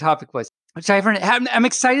remember what the topic was, which I'm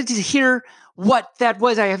excited to hear what that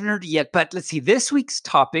was. I haven't heard it yet, but let's see. This week's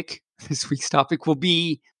topic will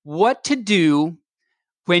be what to do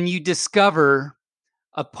when you discover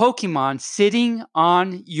a Pokemon sitting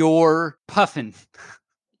on your puffin.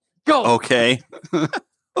 Go. Okay.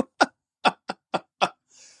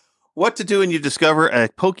 What to do when you discover a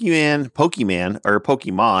Pokemon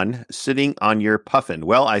sitting on your puffin?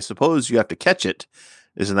 Well, I suppose you have to catch it.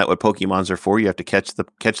 Isn't that what Pokemons are for? You have to catch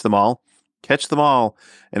them all. Catch them all.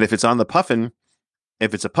 And if it's on the puffin,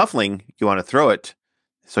 if it's a puffling, you want to throw it.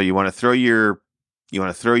 So you want to throw your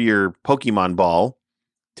Pokemon ball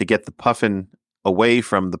to get the puffin away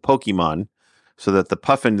from the Pokemon so that the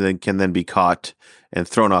puffin can then be caught and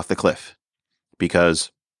thrown off the cliff.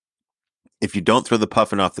 Because if you don't throw the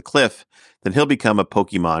puffin off the cliff, then he'll become a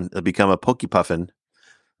Pokemon. He'll become a Pokepuffin,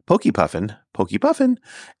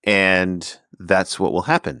 and that's what will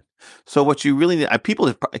happen. So what you really need,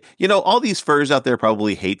 people, all these furs out there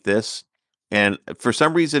probably hate this. And for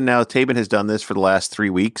some reason now, Taban has done this for the last 3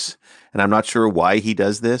 weeks, and I'm not sure why he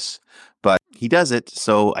does this, but he does it.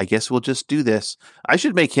 So I guess we'll just do this. I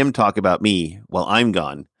should make him talk about me while I'm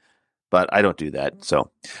gone, but I don't do that.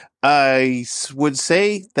 So I would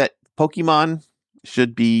say that Pokemon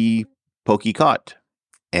should be Poke-Caught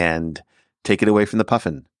and take it away from the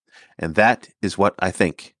puffin. And that is what I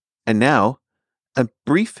think. And now, a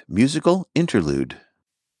brief musical interlude.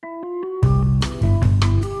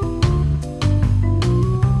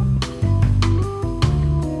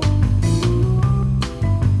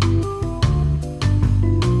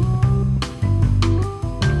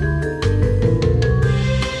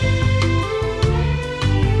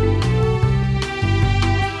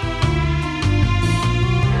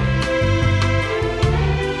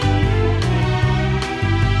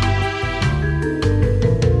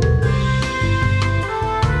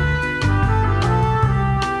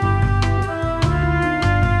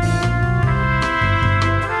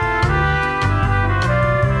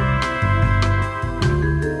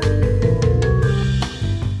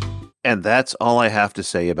 And that's all I have to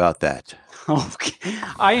say about that. Okay.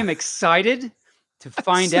 I am excited to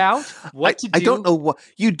find out what to do. I don't know what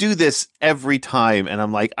you do this every time, and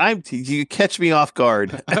I'm like, you catch me off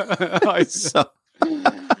guard. So.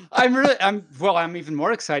 I'm even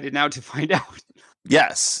more excited now to find out.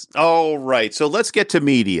 Yes. All right. So let's get to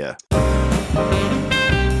media.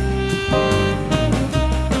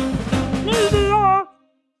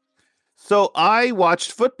 So I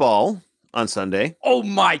watched football on Sunday. Oh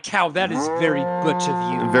my cow, that is very butch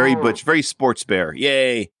of you. Very butch, very sports bear.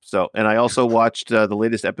 Yay. So, and I also watched the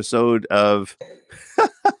latest episode of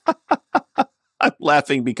I'm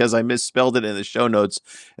laughing because I misspelled it in the show notes,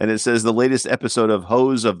 and it says the latest episode of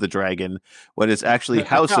Hose of the Dragon when it's actually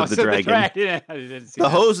House of the Dragon. The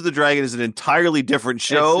Hose of the Dragon is an entirely different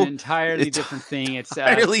show. It's an entirely different thing. It's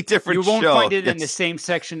entirely different show. You won't find it in the same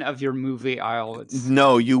section of your movie aisle.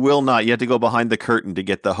 No, you will not. You have to go behind the curtain to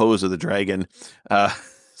get the Hose of the Dragon.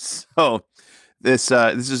 So this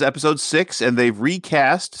is episode 6, and they've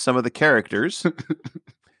recast some of the characters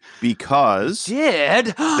because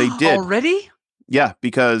they did already. Yeah,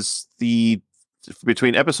 because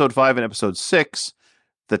between episode 5 and episode 6,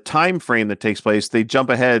 the time frame that takes place, they jump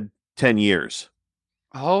ahead 10 years.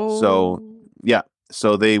 Oh, so yeah,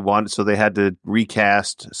 so they had to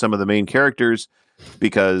recast some of the main characters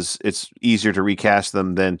because it's easier to recast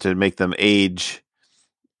them than to make them age.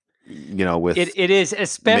 With it is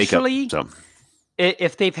especially makeup, so.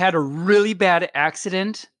 If they've had a really bad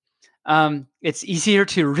accident. It's easier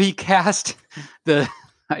to recast the.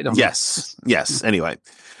 Yes. Anyway,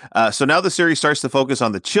 so now the series starts to focus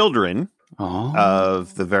on the children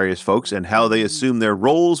of the various folks and how they assume their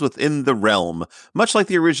roles within the realm, much like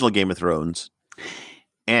the original Game of Thrones.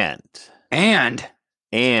 And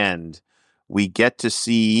we get to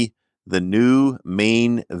see the new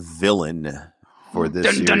main villain for this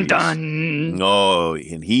series. Dun, dun. Oh,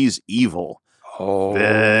 and he's evil. Oh,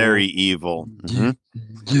 very evil.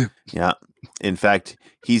 Mm-hmm. Yeah. In fact,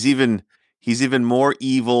 he's even more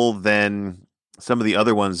evil than some of the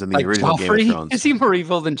other ones in the original Joffrey? Game of Thrones. Is he more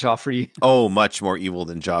evil than Joffrey? Oh, much more evil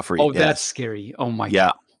than Joffrey. Oh, yes. That's scary. Oh my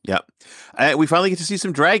God. Yeah. We finally get to see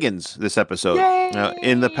some dragons this episode.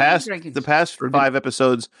 In the past 5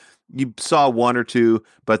 episodes, you saw 1 or 2,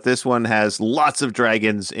 but this one has lots of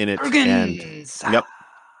dragons in it. Dragons.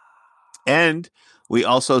 And we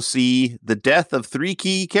also see the death of 3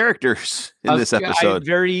 key characters in this episode.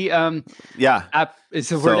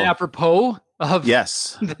 It's a word apropos of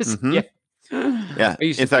yes. This. Mm-hmm. Yeah.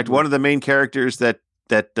 In fact, one of the main characters that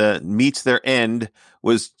meets their end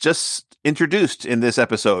was just introduced in this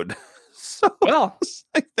episode. So,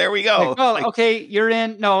 there we go. Okay, you're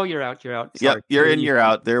in. No, you're out. You're out. Sorry. Yep, you're in. You're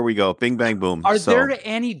out. There we go. Bing, bang, boom. Are there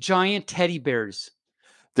any giant teddy bears?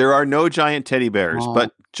 There are no giant teddy bears,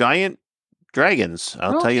 but giant dragons.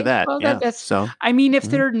 I'll tell you that. Well, I mean, if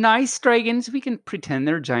they're nice dragons, we can pretend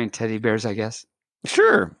they're giant teddy bears, I guess.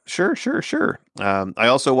 Sure. I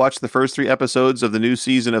also watched the first 3 episodes of the new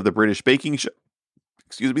season of the British Baking Show.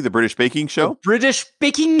 Excuse me, the British Baking Show. British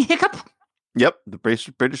Baking Hiccup. Yep, the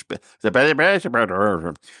British.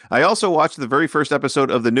 I also watched the very first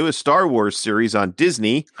episode of the newest Star Wars series on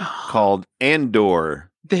Disney called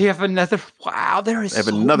Andor. They have another. Wow, there is. They have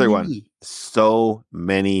another one. So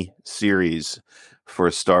many series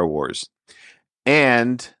for Star Wars,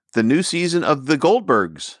 and the new season of The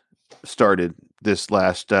Goldbergs started this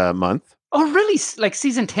last month. Oh, really? Like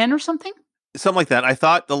season 10 or something? something like that. I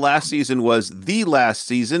thought the last season was the last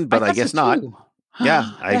season, but I guess not.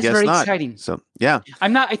 Yeah, I That's guess very not. exciting. So yeah,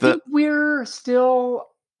 I'm not. I think we're still.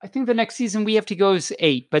 I think the next season we have to go is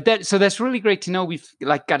 8. But that's really great to know. We've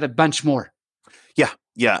like got a bunch more.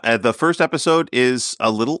 yeah. The first episode is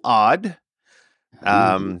a little odd.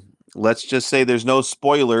 Let's just say there's no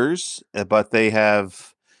spoilers, but they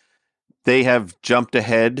have jumped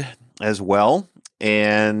ahead as well,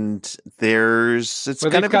 and it's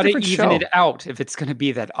kind of got a to different even show. it out if it's going to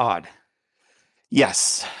be that odd.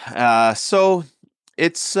 Yes. So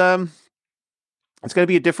it's going to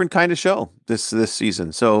be a different kind of show this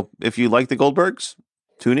season. So if you like the Goldbergs,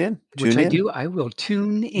 tune in. Which I do. I will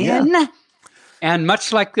tune in. Yeah. And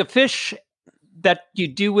much like the fish that you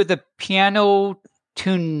do with a piano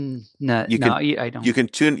tune. I don't. You can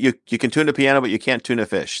tune a piano, but you can't tune a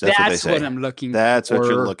fish. That's what they say. What I'm looking That's for. what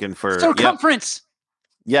you're looking for. Circumference.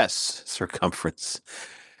 Yep. Yes, circumference.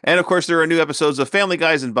 And of course, there are new episodes of Family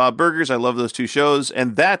Guys and Bob Burgers. I love those two shows.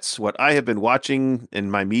 And that's what I have been watching in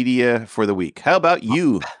my media for the week. How about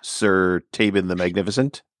you, Sir Tabin the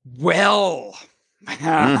Magnificent? Well,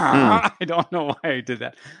 I don't know why I did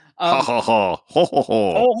that. Ha ha ha. Ho ho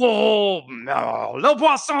ho. Oh, no. Le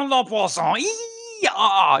poisson, le poisson. Do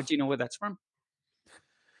you know where that's from?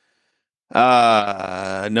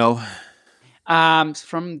 No. It's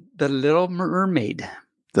from The Little Mermaid.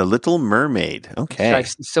 The Little Mermaid. Okay. I've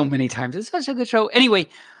seen so many times. It's such a good show. Anyway,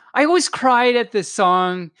 I always cried at this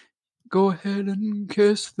song, Go Ahead and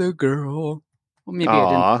Kiss the Girl. Well, maybe I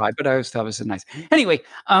didn't cry, but I always thought it was so nice. Anyway,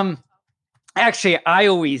 actually, I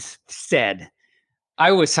always sung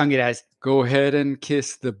it as Go Ahead and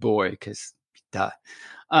Kiss the Boy, because duh.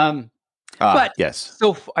 But yes.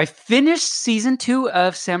 So I finished season 2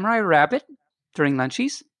 of Samurai Rabbit during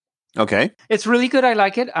lunchies. Okay. It's really good. I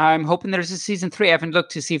like it. I'm hoping there's a season 3. I haven't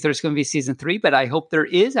looked to see if there's going to be season 3, but I hope there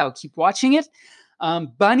is. I'll keep watching it.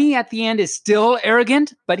 Bunny at the end is still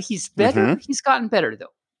arrogant, but he's better. Mm-hmm. He's gotten better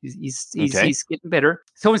though. He's getting better.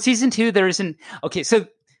 So in season 2, there's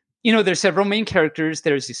there's several main characters.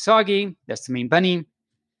 There's Usagi, that's the main bunny.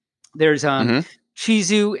 There's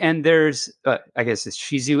Shizu, and there's I guess it's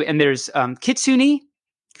Shizu, and there's Kutsune.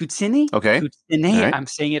 Okay. Kutsune. Right. I'm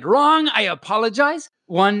saying it wrong. I apologize.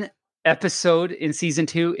 One episode in season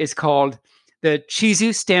 2 is called The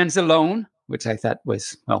Shizu Stands Alone, which I thought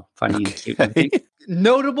was, funny and cute. I think.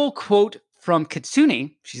 Notable quote from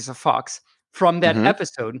Kutsune, she's a fox, from that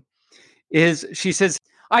episode is she says,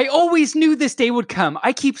 I always knew this day would come.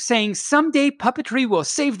 I keep saying someday puppetry will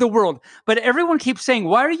save the world, but everyone keeps saying,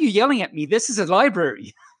 why are you yelling at me? This is a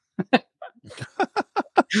library.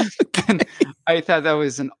 And I thought that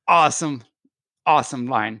was an awesome, awesome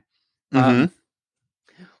line.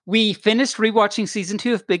 We finished rewatching season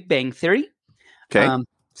 2 of Big Bang Theory. Okay.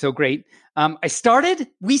 So great.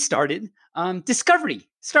 We started Discovery,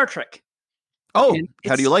 Star Trek. Oh,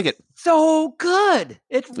 how do you like it? So good.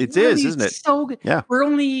 It really is, isn't it? So good. Yeah. We're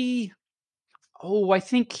only, I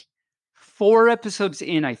think 4 episodes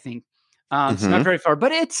in, I think. It's not very far,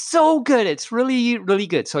 but it's so good. It's really, really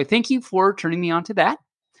good. So I thank you for turning me on to that.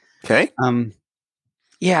 Okay.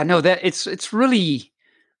 That it's really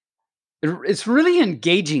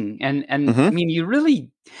engaging. And I mean, you really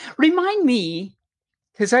remind me,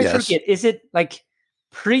 because I forget, is it like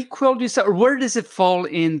prequel or where does it fall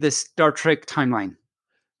in the Star Trek timeline?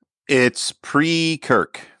 It's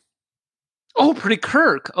pre-Kirk. Oh,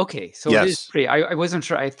 pre-Kirk. Okay, so it is pre. I wasn't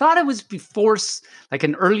sure. I thought it was before, like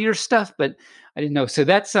an earlier stuff, but I didn't know. So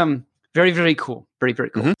that's very, very cool. Very, very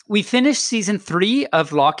cool. We finished season 3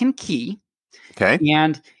 of Lock and Key. Okay,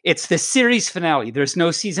 and it's the series finale. There's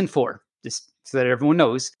no season 4. Just so that everyone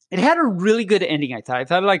knows, it had a really good ending. I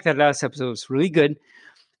thought like that last episode was really good.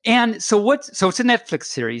 And so it's a Netflix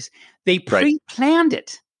series. They pre-planned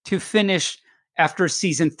it to finish after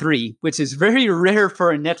season 3, which is very rare for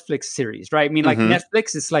a Netflix series, right? I mean, like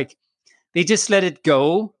Netflix, it's like they just let it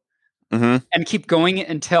go and keep going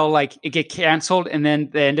until like it get canceled, and then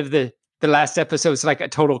the end of the last episode is like a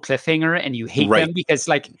total cliffhanger, and you hate them because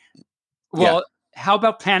like, how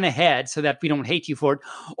about plan ahead so that we don't hate you for it?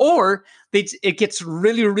 Or it gets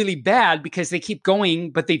really, really bad because they keep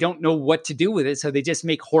going, but they don't know what to do with it. So they just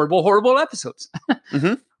make horrible, horrible episodes.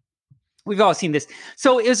 We've all seen this.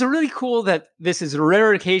 So it was really cool that this is a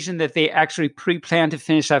rare occasion that they actually pre-planned to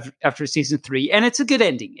finish after season 3. And it's a good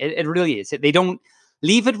ending. It really is. They don't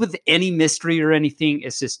leave it with any mystery or anything.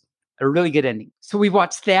 It's just a really good ending. So we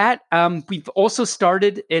watched that. We've also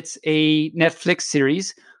started, it's a Netflix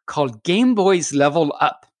series called Game Boys Level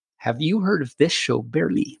Up. Have you heard of this show,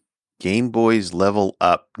 Barely? Game Boys Level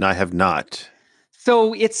Up. No, I have not.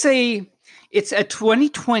 So it's It's a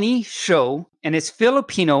 2020 show, and it's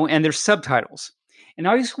Filipino, and there's subtitles. And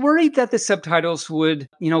I was worried that the subtitles would,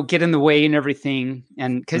 get in the way and everything.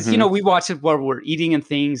 And because, we watch it while we're eating and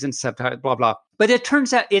things and subtitles, blah, blah. But it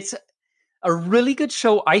turns out it's a really good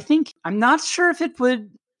show. I think, I'm not sure if it would,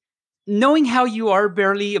 knowing how you are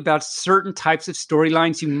barely about certain types of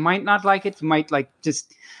storylines, you might not like it. You might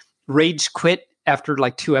just rage quit after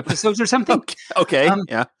 2 episodes or something. Okay.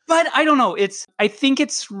 Yeah. But I don't know. I think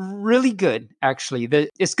it's really good, actually.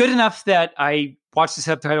 It's good enough that I watch the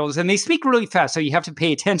subtitles, and they speak really fast, so you have to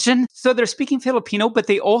pay attention. So they're speaking Filipino, but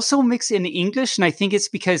they also mix in English, and I think it's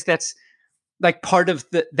because that's part of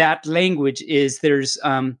that language is there's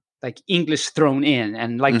English thrown in,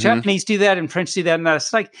 and Japanese do that and French do that, and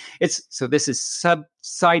that's so this is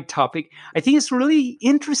side topic. I think it's really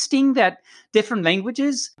interesting that different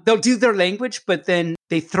languages, they'll do their language, but then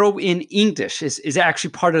they throw in English is actually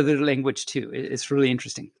part of their language too. It's really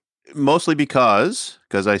interesting. Mostly because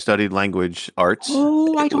I studied language arts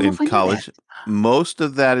in college. Most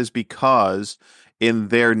of that is because in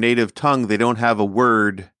their native tongue, they don't have a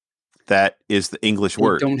word that is the English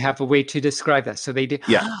word. They don't have a way to describe that. So they do.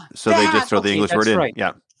 Yeah. So they just throw the English word in. Right.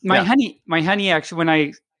 Yeah. My honey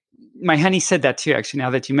actually, my honey said that too, actually, now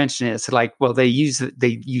that you mention it, it's they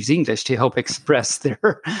use English to help express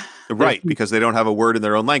their right, because they don't have a word in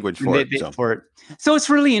their own language for it. So it's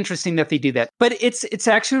really interesting that they do that. But it's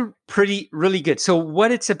actually really good. So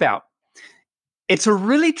what it's about, it's a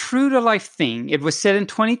really true to life thing. It was set in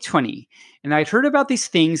 2020. And I'd heard about these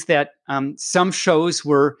things that some shows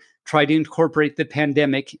were trying to incorporate the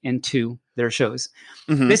pandemic into their shows.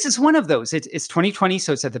 Mm-hmm. This is one of those. It's 2020,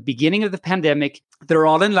 so it's at the beginning of the pandemic. They're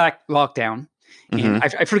all in lockdown. Mm-hmm. And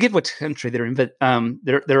I forget what country they're in, but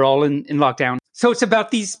they're all in lockdown. So it's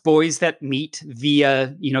about these boys that meet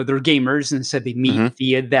via, they're gamers, and so they meet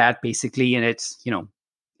via that basically, and it's,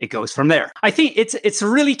 it goes from there. I think it's a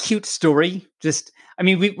really cute story.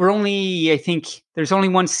 We're only, I think there's only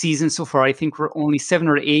one season so far. I think we're only 7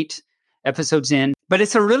 or 8 episodes in, but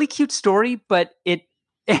it's a really cute story, but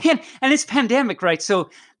and it's pandemic, right? So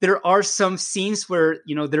there are some scenes where,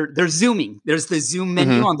 they're zooming. There's the zoom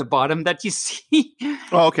menu on the bottom that you see.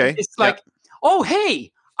 Oh, okay. It's oh,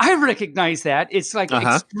 hey, I recognize that. It's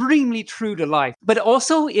extremely true to life, but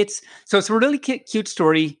also it's a really cute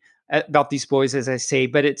story about these boys, as I say,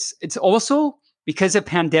 but it's also because of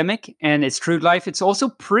pandemic and it's true to life. It's also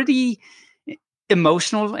pretty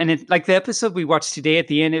emotional, and the episode we watched today at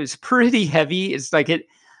the end, it was pretty heavy. It's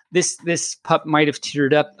this pup might have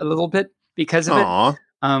teared up a little bit because of it.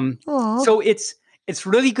 So it's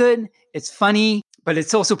really good. It's funny, but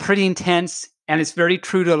it's also pretty intense, and it's very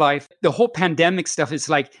true to life. The whole pandemic stuff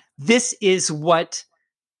is this is what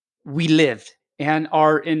we lived and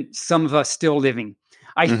are in some of us still living.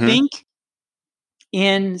 I think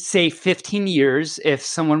in, say, 15 years, if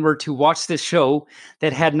someone were to watch this show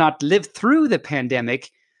that had not lived through the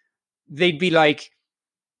pandemic, they'd be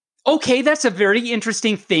okay, that's a very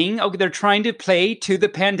interesting thing. Okay, they're trying to play to the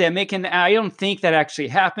pandemic, and I don't think that actually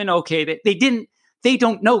happened. Okay, they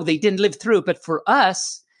don't know, they didn't live through it. But for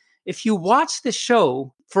us, if you watch the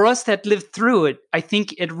show, for us that lived through it, I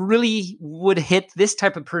think it really would hit this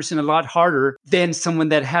type of person a lot harder than someone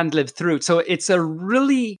that hadn't lived through it. So it's a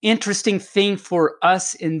really interesting thing for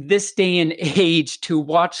us in this day and age to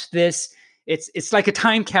watch this. It's like a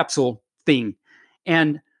time capsule thing.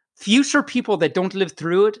 And future people that don't live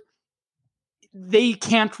through it, they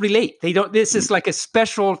can't relate. This is like a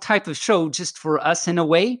special type of show just for us in a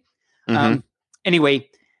way. Anyway.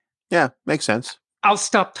 Yeah, makes sense. I'll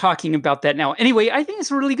stop talking about that now. Anyway, I think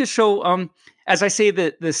it's a really good show. As I say,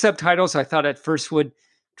 the subtitles I thought at first would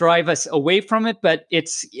drive us away from it, but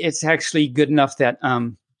it's actually good enough that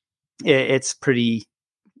it's pretty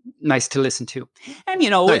nice to listen to. And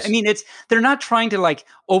nice. They're not trying to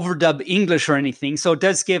overdub English or anything, so it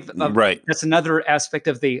does give right. That's another aspect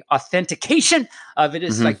of the authentication of it.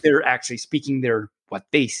 Is they're actually speaking what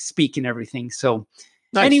they speak and everything. So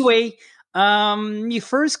nice. Anyway. You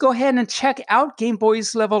first go ahead and check out Game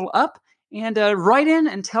Boys Level Up and write in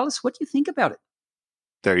and tell us what you think about it.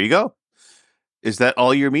 There you go. Is that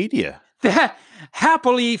all your media?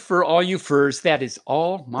 Happily for all you furs, that is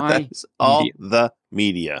all That's all the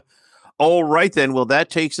media. All right, then. Well, that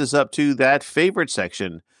takes us up to that favorite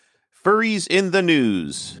section, Furries in the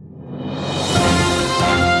News.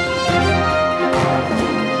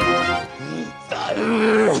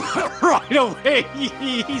 Right away,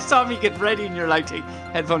 he saw me get ready, and you're take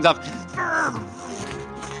headphones off.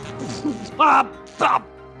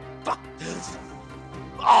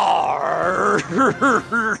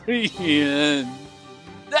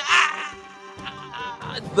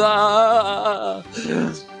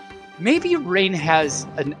 Maybe Rain has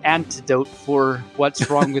an antidote for what's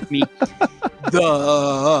wrong with me.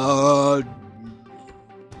 The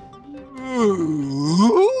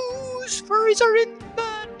news furries are in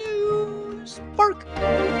the news park.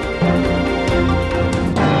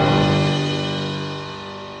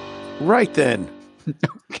 Right then.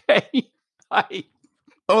 Okay. Bye.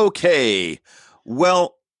 Okay.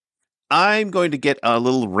 Well, I'm going to get a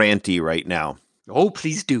little ranty right now. Oh,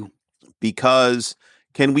 please do. Because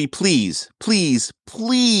can we please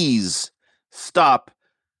stop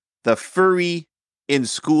the furry in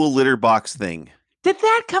school litter box thing? Did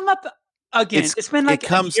that come up again? It's been like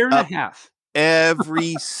a year and a half.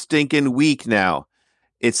 Every stinking week now.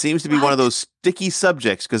 It seems to be one of those sticky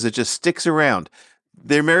subjects because it just sticks around.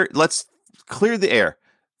 Let's clear the air.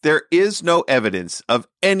 There is no evidence of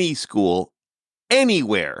any school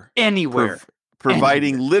anywhere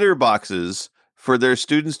providing litter boxes for their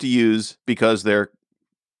students to use because they're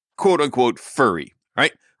quote unquote furry,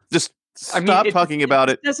 right? Just stop talking about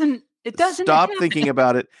it. It doesn't stop happen. thinking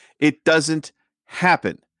about it. It doesn't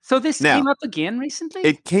happen. So this came up again recently?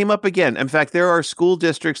 It came up again. In fact, there are school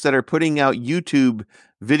districts that are putting out YouTube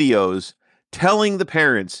videos telling the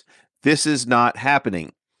parents this is not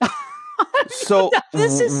happening. So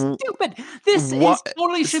this is stupid. This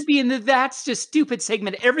totally should be in the That's Just Stupid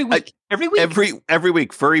segment every week. Every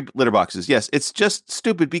week, furry litter boxes. Yes, it's just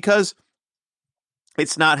stupid because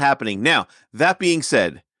it's not happening. Now, that being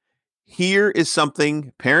said, here is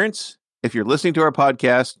something, parents, if you're listening to our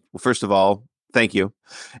podcast, well, first of all, thank you.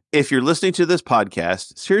 If you're listening to this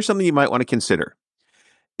podcast, here's something you might want to consider.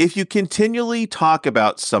 If you continually talk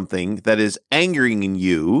about something that is angering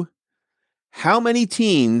you, how many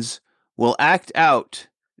teens will act out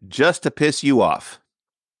just to piss you off?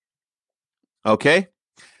 Okay?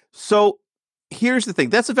 So here's the thing.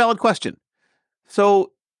 That's a valid question.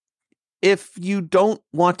 So if you don't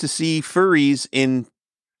want to see furries in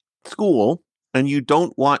school and you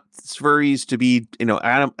don't want furries to be,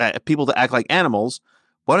 people to act like animals,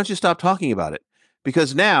 why don't you stop talking about it?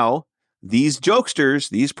 Because now these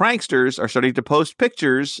jokesters, these pranksters are starting to post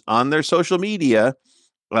pictures on their social media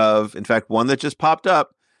of, in fact, one that just popped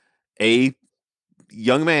up. A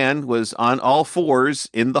young man was on all fours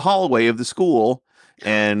in the hallway of the school,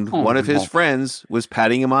 and one of his friends was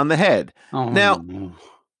patting him on the head. Now,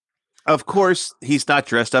 of course, he's not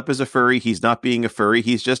dressed up as a furry. He's not being a furry.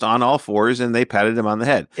 He's just on all fours, and they patted him on the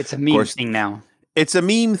head. It's a meme thing now. It's a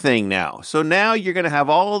meme thing now. So now you're going to have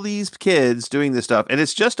all these kids doing this stuff, and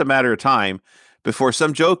it's just a matter of time before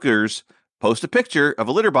some jokers post a picture of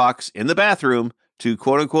a litter box in the bathroom to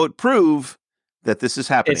quote-unquote prove that this is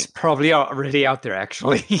happening. It's probably already out there,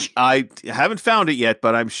 actually. I haven't found it yet,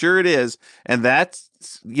 but I'm sure it is. And that's,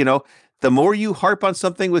 the more you harp on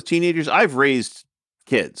something with teenagers, I've raised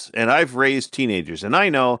kids and I've raised teenagers. And I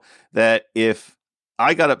know that if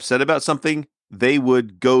I got upset about something, they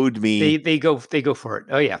would goad me. They go for it.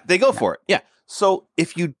 Oh, yeah. They go for it. Yeah. So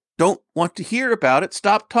if you don't want to hear about it,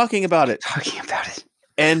 stop talking about it.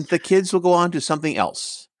 And the kids will go on to something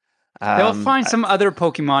else. They'll find some other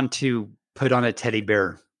Pokemon to put on a teddy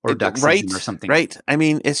bear or duck season or something. Right. I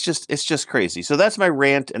mean, it's just crazy. So that's my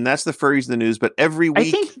rant, and that's the furries in the news. But every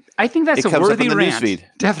week, I think that's a worthy rant. Newsfeed.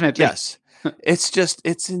 Definitely. Yes.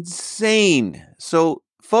 It's insane. So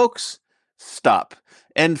folks, stop.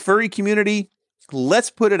 And furry community, let's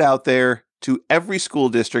put it out there to every school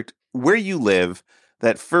district where you live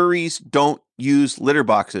that furries don't use litter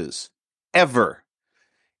boxes ever.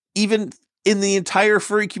 Even in the entire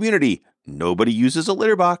furry community, nobody uses a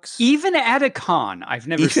litter box. Even at a con. I've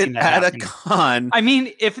never seen that happen. Even at a con. I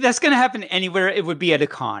mean, if that's going to happen anywhere, it would be at a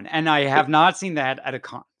con. And I have not seen that at a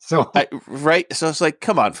con. So right. So it's like,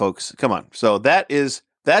 come on, folks. Come on. So that's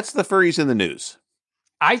the furries in the news.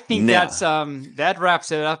 I think that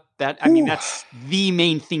wraps it up. That's the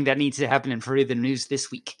main thing that needs to happen in Furry the News this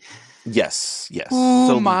week. Yes. Oh,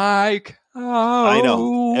 so, Mike. Oh. I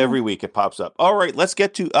know. Every week it pops up. All right, let's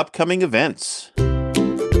get to upcoming events.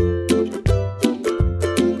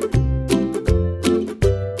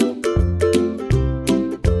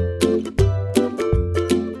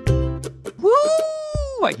 Woo!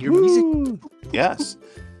 I hear music. Yes.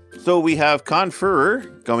 So we have Confer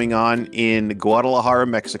going on in Guadalajara,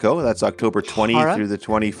 Mexico. That's October 20 through the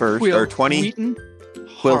 21st. Or 20.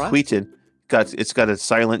 Huelhuitin. It's got a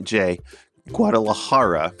silent J.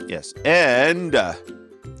 Guadalajara. Yes. And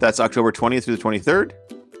that's October 20th through the 23rd.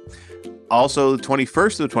 Also, the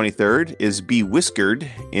 21st to the 23rd is Be Whiskered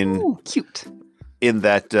in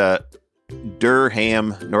that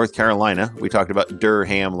Durham, North Carolina. We talked about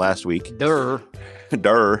Durham last week.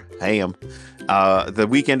 I am. The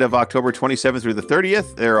weekend of October 27th through the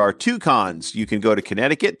 30th, there are 2 cons. You can go to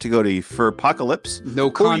Connecticut to go to Furpocalypse. No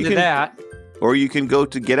con to that. Or you can go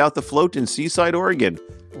to Get Out the Float in Seaside, Oregon.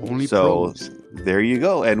 Only pros. There you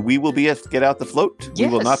go. And we will be at Get Out the Float. Yes. We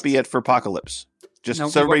will not be at Furpocalypse. Just so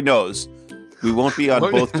everybody knows. We won't be on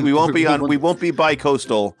both. We won't be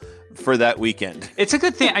bi-coastal for that weekend. It's a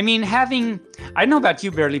good thing. I mean, I don't know about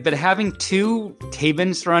you, Barely, but having 2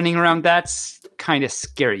 Tabins running around, that's kind of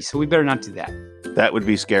scary. So we better not do that. That would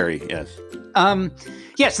be scary, yes.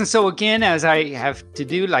 Yes, and so again, as I have to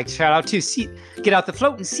do, like shout out to Get Out the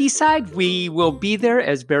Float in Seaside. We will be there,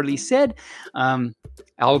 as Barely said.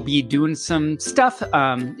 I'll be doing some stuff.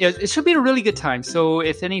 It should be a really good time. So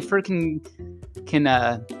if any fur can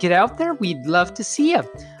get out there, we'd love to see you.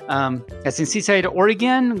 That's in Seaside,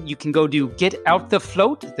 Oregon. You can go to Get Out the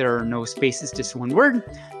Float. There are no spaces, just one word,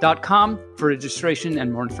 .com for registration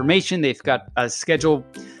and more information. They've got a schedule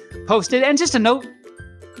posted. And just a note,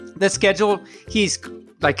 the schedule, he's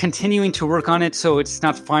like continuing to work on it, so it's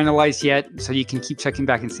not finalized yet. So you can keep checking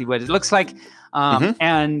back and see what it looks like.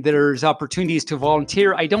 And there's opportunities to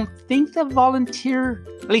volunteer. I don't think the volunteer,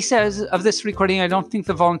 at least as of this recording, I don't think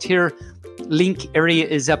the volunteer link area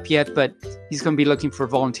is up yet, but he's going to be looking for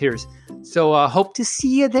volunteers. So hope to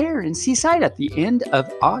see you there in Seaside at the end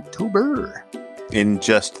of October. In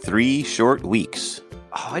just 3 short weeks.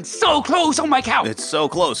 Oh, it's so close. Oh, my cow. It's so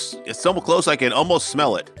close. It's so close I can almost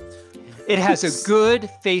smell it. It has a good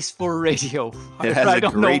face for radio. It has a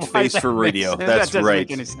great face for radio. That's that right.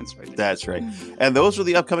 Make any sense right there. That's right. And those are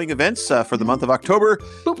the upcoming events for the month of October.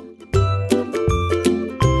 Boop.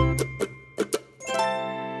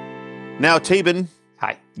 Now, Tabin.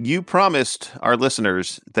 Hi. You promised our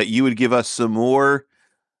listeners that you would give us some more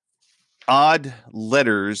odd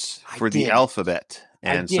letters for the alphabet.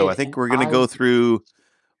 And so I think we're going to go through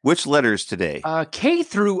which letters today? K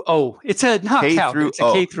through O. It's a not K cow. through It's O.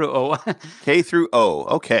 a K through O. K through O.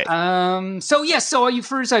 Okay. So yes, so you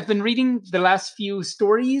first. I've been reading the last few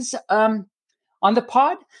stories on the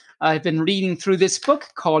pod. I've been reading through this book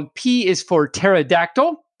called P is for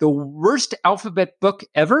Pterodactyl, the worst alphabet book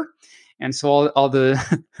ever. And so all the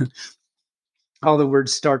all the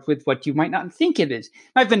words start with what you might not think it is.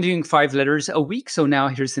 I've been doing 5 letters a week, so now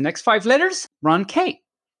here's the next 5 letters. We're on K.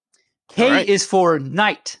 K is for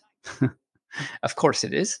knight. Of course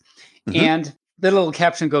it is. Mm-hmm. And the little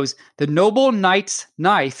caption goes, the noble knight's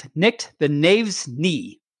knife nicked the knave's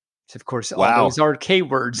knee. So of course, all those are K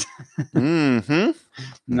words. Mm-hmm.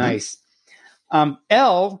 Nice.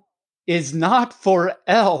 L is not for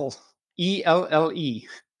L. E-L-L-E.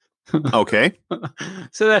 Okay.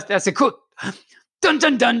 So that's a cool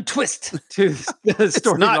dun twist to the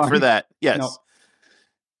story. It's not for that. Yes. No.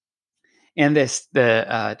 And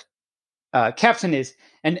the caption is,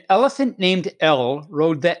 an elephant named L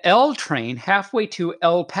rode the L train halfway to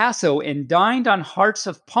El Paso and dined on hearts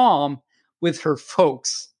of palm with her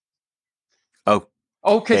folks.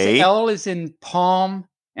 Oh, because L is in palm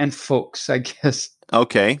and folks, I guess.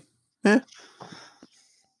 Okay.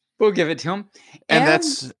 We'll give it to him. And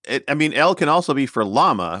that's it. I mean, L can also be for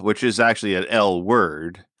llama, which is actually an L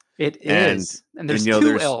word. It is. And there's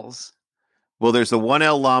 2 L's. Well, there's the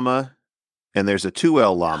 1L llama and there's a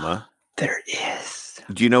 2L llama. There is.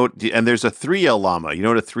 Do you know? And there's a 3L llama. You know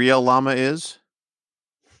what a 3L llama is?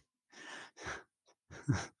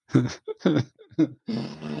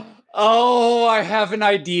 Oh, I have an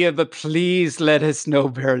idea, but please let us know,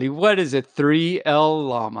 Barely. What is a 3L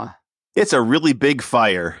llama? It's a really big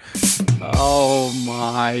fire. Oh,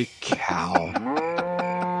 my cow.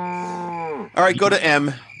 All right, go to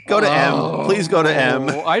M. Go to M. Please go to M.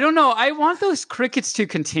 I don't know. I want those crickets to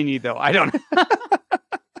continue, though. I don't know.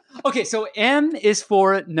 Okay, so M is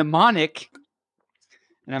for mnemonic.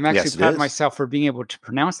 And I'm actually proud of myself for being able to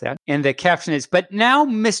pronounce that. And the caption is, but now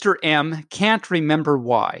Mr. M can't remember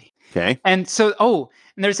why. Okay. And so,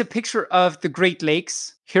 and there's a picture of the Great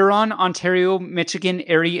Lakes, Huron, Ontario, Michigan,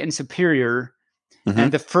 Erie, and Superior. Mm-hmm.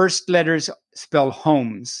 And the first letters spell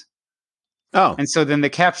homes. Oh. And so then the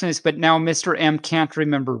caption is, but now Mr. M can't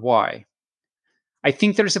remember why. I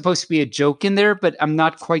think there's supposed to be a joke in there, but I'm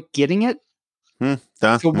not quite getting it.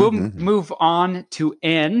 So we'll move on to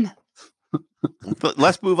N.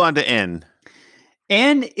 Let's move on to N.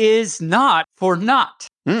 N is not for not.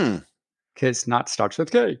 Because not starts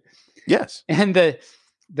with K. Yes. And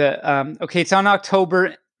it's on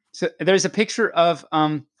October. So there's a picture of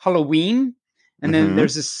Halloween. And then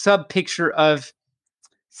there's a sub picture of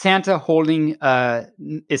Santa holding,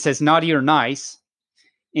 it says naughty or nice.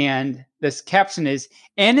 And this caption is,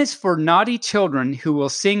 N is for naughty children who will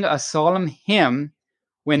sing a solemn hymn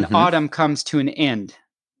when autumn comes to an end.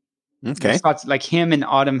 Okay. Spots like him and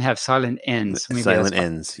Autumn have silent ends. Maybe Silent that's why.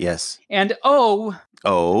 ends, yes. And O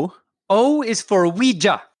is for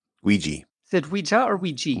Ouija. Ouija. Is it Ouija or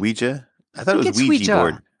Ouija? Ouija? I thought it think was it's Ouija Ouija.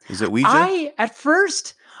 board. Is it Ouija? At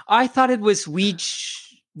first, I thought it was Ouija.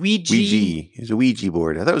 It's a Ouija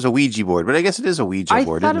board. I thought it was a Ouija board, but I guess it is a Ouija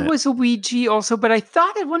board, I thought isn't it was a Ouija also, but I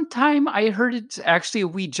thought at one time I heard it's actually a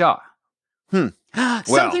Ouija.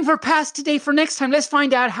 Something for past today for next time. Let's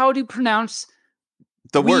find out how to pronounce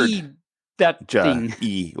the word. That thing.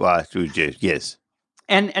 Yes.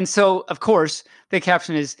 And so, of course, the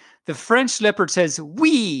caption is, the French leopard says,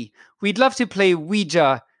 we'd love to play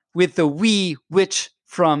Ouija with the wee witch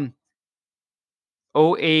from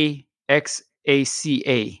Oaxaca.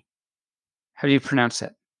 How do you pronounce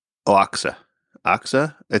that? Oaxaca.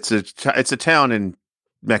 Oaxaca? It's a town in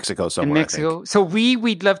Mexico somewhere. In Mexico. So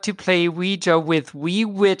we'd love to play Ouija with wee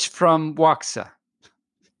witch from Oaxaca.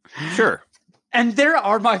 Sure. And there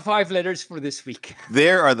are my 5 letters for this week.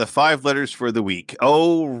 There are the 5 letters for the week.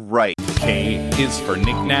 Oh, right. K is for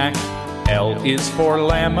knick-knack. L is for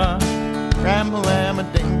llama. Llama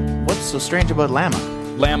ding. What's so strange about llama?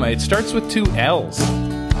 Llama, it starts with 2 L's.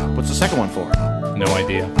 What's the second one for? No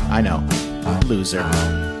idea. I know. Loser.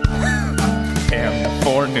 M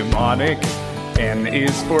for mnemonic. N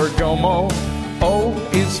is for Gomo. O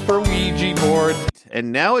is for Ouija board.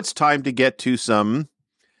 And now it's time to get to some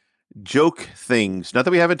joke things. Not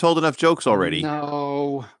that we haven't told enough jokes already.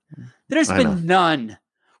 No. There's been none.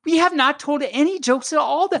 We have not told any jokes at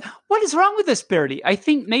all. What is wrong with us, Barry? I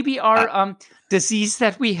think maybe our disease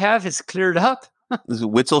that we have is cleared up. Is it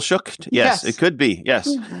Witzel shook? Yes, it could be. Yes.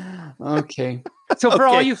 Okay. So for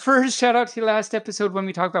all you furs, shout out to the last episode when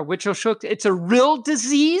we talked about Witzel shook. It's a real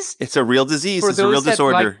disease. It's a real disease. For it's a real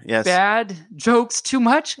disorder. Like yes. Bad jokes too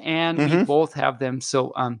much, and we both have them.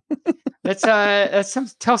 So let's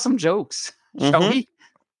tell some jokes, shall we?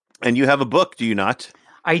 And you have a book, do you not?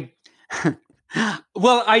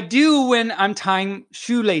 Well, I do when I'm tying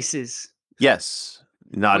shoelaces. Yes.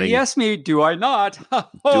 Nodding. Yes, me. Do I not?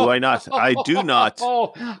 Do I not? I do not.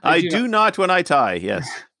 I do not when I tie. Yes.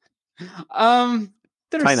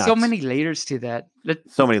 There are so many layers to that.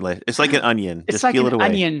 So many layers. It's like an onion. It's Just like peel an it away.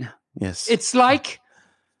 onion. Yes. It's like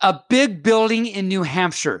a big building in New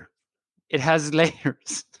Hampshire. It has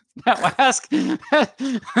layers. Now ask.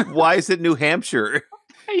 Why is it New Hampshire?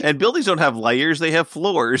 And buildings don't have layers; they have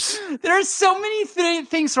floors. There's so many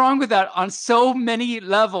things wrong with that on so many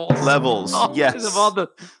levels. Yes. Because of all the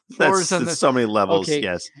floors so many levels. Okay.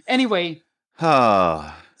 Yes. Anyway.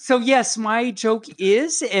 So yes, my joke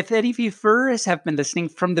is, if any of you furs have been listening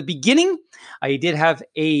from the beginning, I did have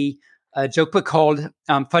a joke book called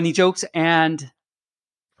Funny Jokes and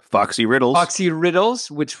Foxy Riddles. Foxy Riddles,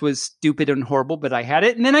 which was stupid and horrible, but I had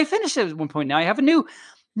it. And then I finished it at one point. Now I have a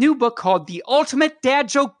new book called The Ultimate Dad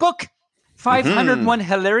Joke Book. 501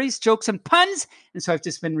 hilarious jokes and puns. And so I've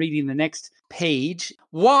just been reading the next page.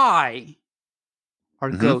 Why are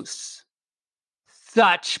ghosts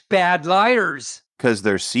such bad liars? Because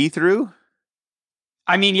they're see-through?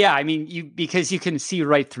 Because you can see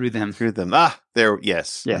right through them.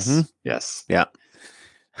 Yes. Yes. Yes. Yeah.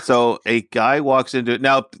 So a guy walks into it.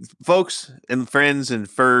 Now, folks and friends and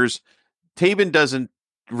furs, Tabin doesn't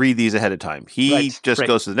read these ahead of time. He just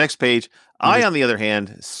goes to the next page. I, on the other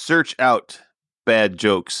hand, search out bad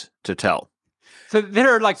jokes to tell. So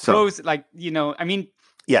there are pros,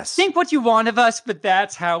 yes. Think what you want of us, but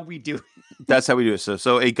that's how we do it. That's how we do it.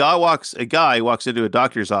 So a guy walks into a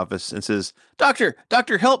doctor's office and says, Doctor,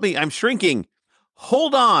 help me. I'm shrinking.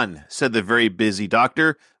 Hold on, said the very busy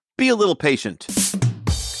doctor. Be a little patient.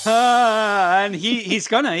 And he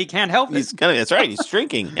can't help it. That's right. He's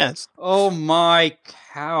shrinking. Yes. Oh my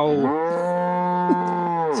cow.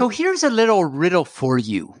 So here's a little riddle for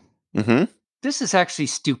you. This is actually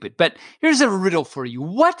stupid, but here's a riddle for you.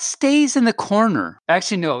 What stays in the corner?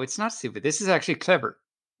 Actually, no, it's not stupid. This is actually clever.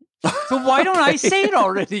 So why don't I say it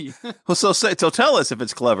already? Well, so tell us if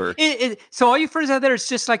it's clever. So all you furs out there, it's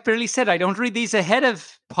just like Barely said, I don't read these ahead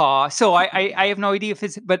of Pa, so I have no idea if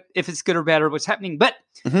it's good or bad or what's happening. But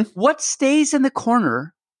what stays in the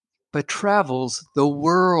corner but travels the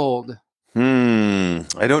world?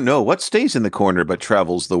 I don't know. What stays in the corner but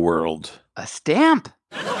travels the world? A stamp.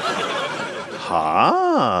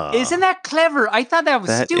 Isn't that clever? I thought that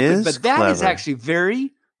was stupid, but that is actually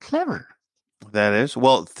very clever. That is.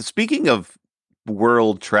 Well, speaking of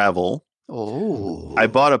world travel, I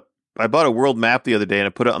bought a world map the other day and I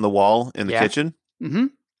put it on the wall in the kitchen.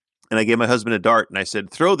 And I gave my husband a dart and I said,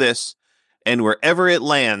 throw this, and wherever it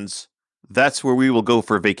lands, that's where we will go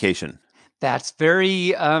for vacation. That's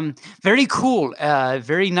very, very cool.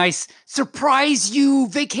 Very nice. Surprise you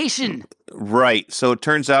vacation. Right. So it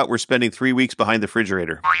turns out we're spending 3 weeks behind the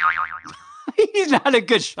refrigerator. He's not a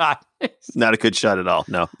good shot. Not a good shot at all.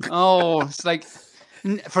 No. Oh, it's like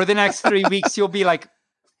for the next 3 weeks, you'll be like,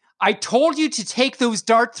 I told you to take those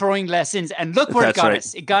dart throwing lessons, and look where it got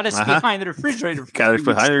us. It got us behind the refrigerator. Got us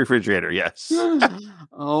behind the refrigerator, yes.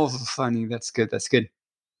 Oh, funny. That's good. That's good.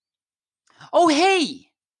 Oh, hey.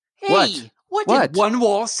 Hey, what did one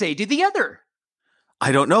wall say to the other?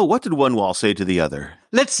 I don't know. What did one wall say to the other?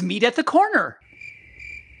 Let's meet at the corner.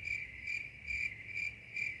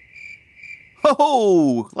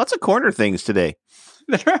 Oh, lots of corner things today.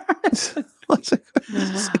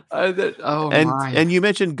 And you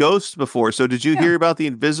mentioned ghosts before. So did you hear about the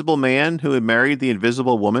invisible man who had married the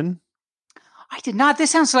invisible woman? I did not.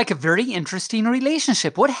 This sounds like a very interesting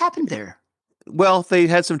relationship. What happened there? Well, they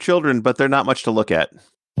had some children, but they're not much to look at.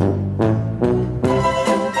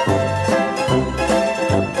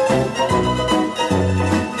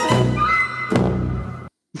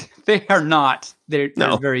 They are not. They're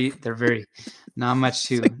very not much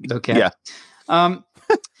to look at. Yeah.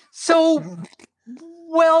 So,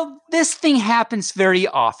 well, this thing happens very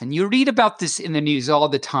often. You read about this in the news all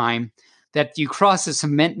the time, that you cross a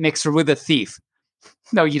cement mixer with a thief.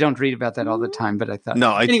 No, you don't read about that all the time, but I thought.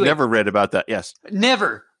 No, I never read about that. Yes.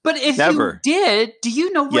 Never. But if you did, do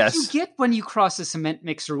you know what you get when you cross a cement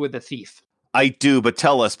mixer with a thief? I do, but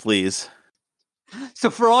tell us, please. So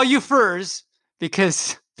for all you furs,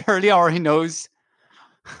 because Pearly already knows,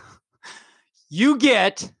 you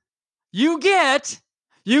get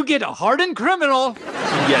a hardened criminal.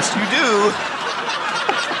 Yes, you do.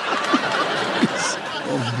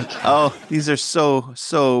 Oh, these are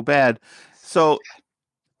so bad. So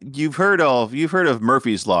you've heard of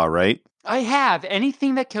Murphy's Law, right? I have.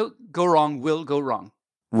 Anything that can go wrong will go wrong.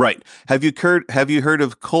 Right. Have you heard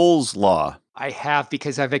of Cole's Law? I have,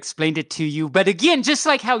 because I've explained it to you. But again, just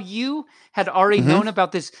like how you had already known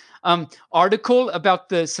about this article about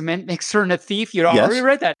the cement mixer and a thief, you already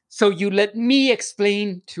read that. So you let me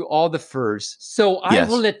explain to all the furs. So I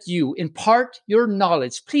will let you impart your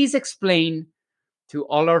knowledge. Please explain to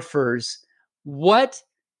all our furs, what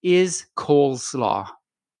is Cole's Law?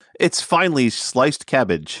 It's finely sliced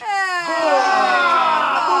cabbage.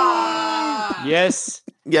 Yes.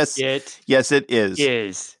 Yes. It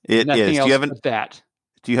is. It Nothing is. Else Do you have but that?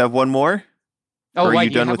 Do you have one more? Oh, or are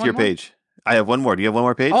you done with your page? I have one more. Do you have one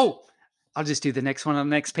more page? Oh, I'll just do the next one on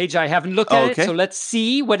the next page. I haven't looked at it, so let's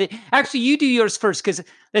see what it... Actually, you do yours first, because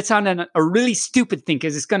that's on a really stupid thing,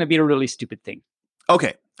 because it's going to be a really stupid thing.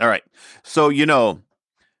 Okay. All right. So,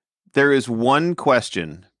 there is one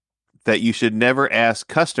question that you should never ask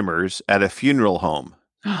customers at a funeral home.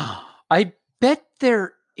 I bet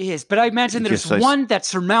there is, but I imagine there's one that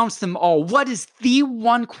surmounts them all. What is the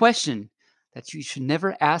one question that you should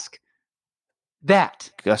never ask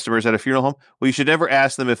customers at a funeral home? Well, you should never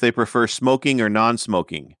ask them if they prefer smoking or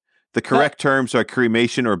non-smoking. The correct terms are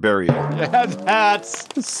cremation or burial. That's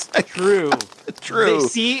true. True.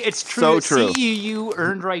 See, it's true. So true. See, you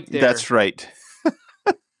earned right there. That's right.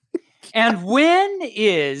 And when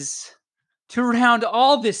is, to round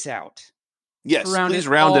all this out? Yes, please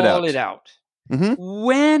round it out. Mm-hmm.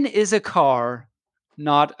 When is a car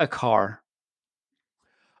not a car?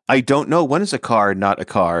 I don't know. When is a car not a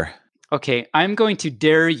car? Okay, I'm going to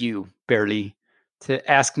dare you, Barely, to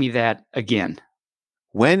ask me that again.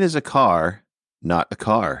 When is a car not a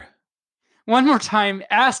car? One more time,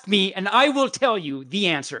 ask me, and I will tell you the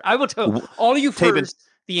answer. I will tell all of you first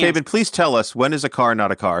the answer. Taven, please tell us, when is a car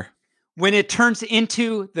not a car? When it turns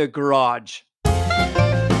into the garage.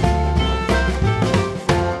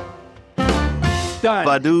 Done.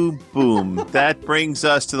 Badoo boom. That brings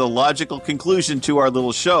us to the logical conclusion to our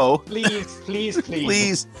little show. Please.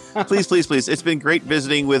 Please. It's been great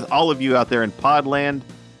visiting with all of you out there in Podland.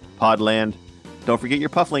 Don't forget your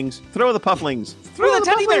pufflings. Throw the pufflings. Throw the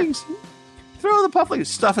teddy bear. Throw the pufflings.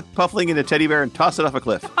 Stuff a puffling in a teddy bear and toss it off a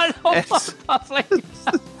cliff. I don't want pufflings.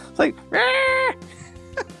 It's like,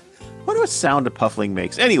 what sound a puffling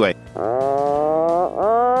makes? Anyway.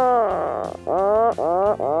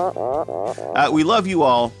 We love you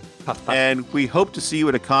all, and we hope to see you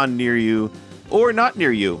at a con near you, or not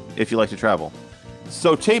near you, if you like to travel.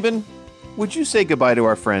 So, Taben, would you say goodbye to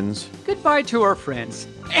our friends? Goodbye to our friends.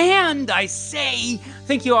 And I say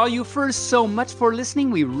thank you all you first so much for listening.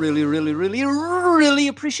 We really, really, really, really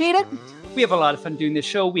appreciate it. We have a lot of fun doing this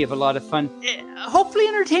show. We have a lot of fun, hopefully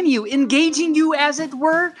entertaining you, engaging you, as it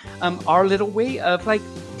were. Our little way of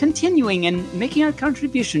continuing and making our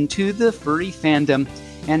contribution to the furry fandom.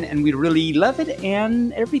 And we really love it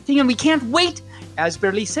and everything. And we can't wait as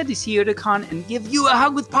Barely said, to see you at a con and give you a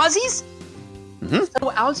hug with Pawsies. So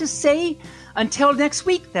I'll just say, until next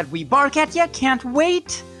week, that we bark at ya, can't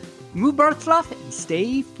wait. Moo bark fluff and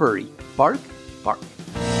stay furry. Bark, bark.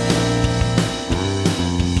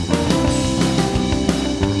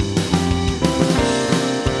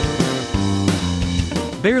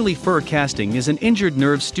 Barely Fur Casting is an Injured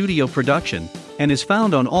Nerve studio production and is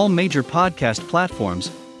found on all major podcast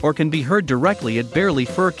platforms or can be heard directly at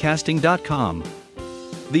barelyfurcasting.com.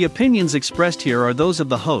 The opinions expressed here are those of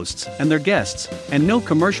the hosts and their guests, and no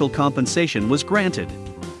commercial compensation was granted.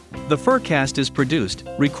 The Furcast is produced,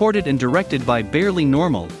 recorded and directed by Barely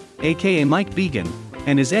Normal, aka Mike Began,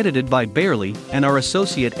 and is edited by Barely and our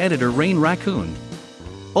associate editor Rain Raccoon.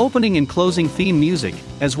 Opening and closing theme music,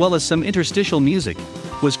 as well as some interstitial music,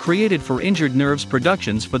 was created for Injured Nerves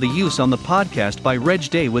Productions for the use on the podcast by Reg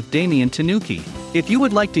Day with Damian Tanuki. If you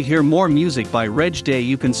would like to hear more music by Reg Day,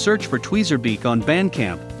 you can search for Tweezerbeak on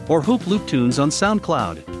Bandcamp or Hoop Loop Tunes on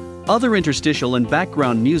SoundCloud. Other interstitial and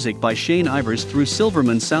background music by Shane Ivers through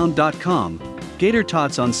silvermansound.com, Gator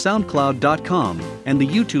Tots on soundcloud.com, and the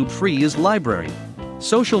YouTube Free is Library.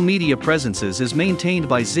 Social media presences is maintained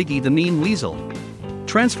by Ziggy the Mean Weasel.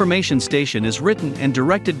 Transformation Station is written and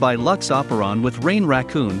directed by Lux Operon with Rain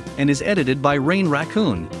Raccoon and is edited by Rain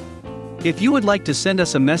Raccoon. If you would like to send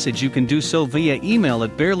us a message, you can do so via email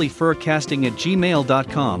at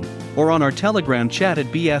barelyfurcasting@gmail.com or on our Telegram chat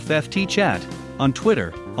at BFFTchat, on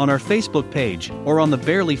Twitter, on our Facebook page, or on the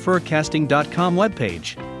barelyfurcasting.com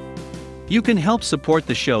webpage. You can help support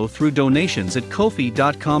the show through donations at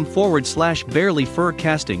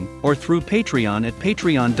ko-fi.com/barelyfurcasting or through Patreon at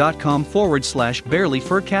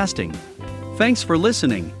patreon.com/barelyfurcasting. Thanks for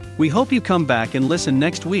listening. We hope you come back and listen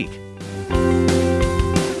next week.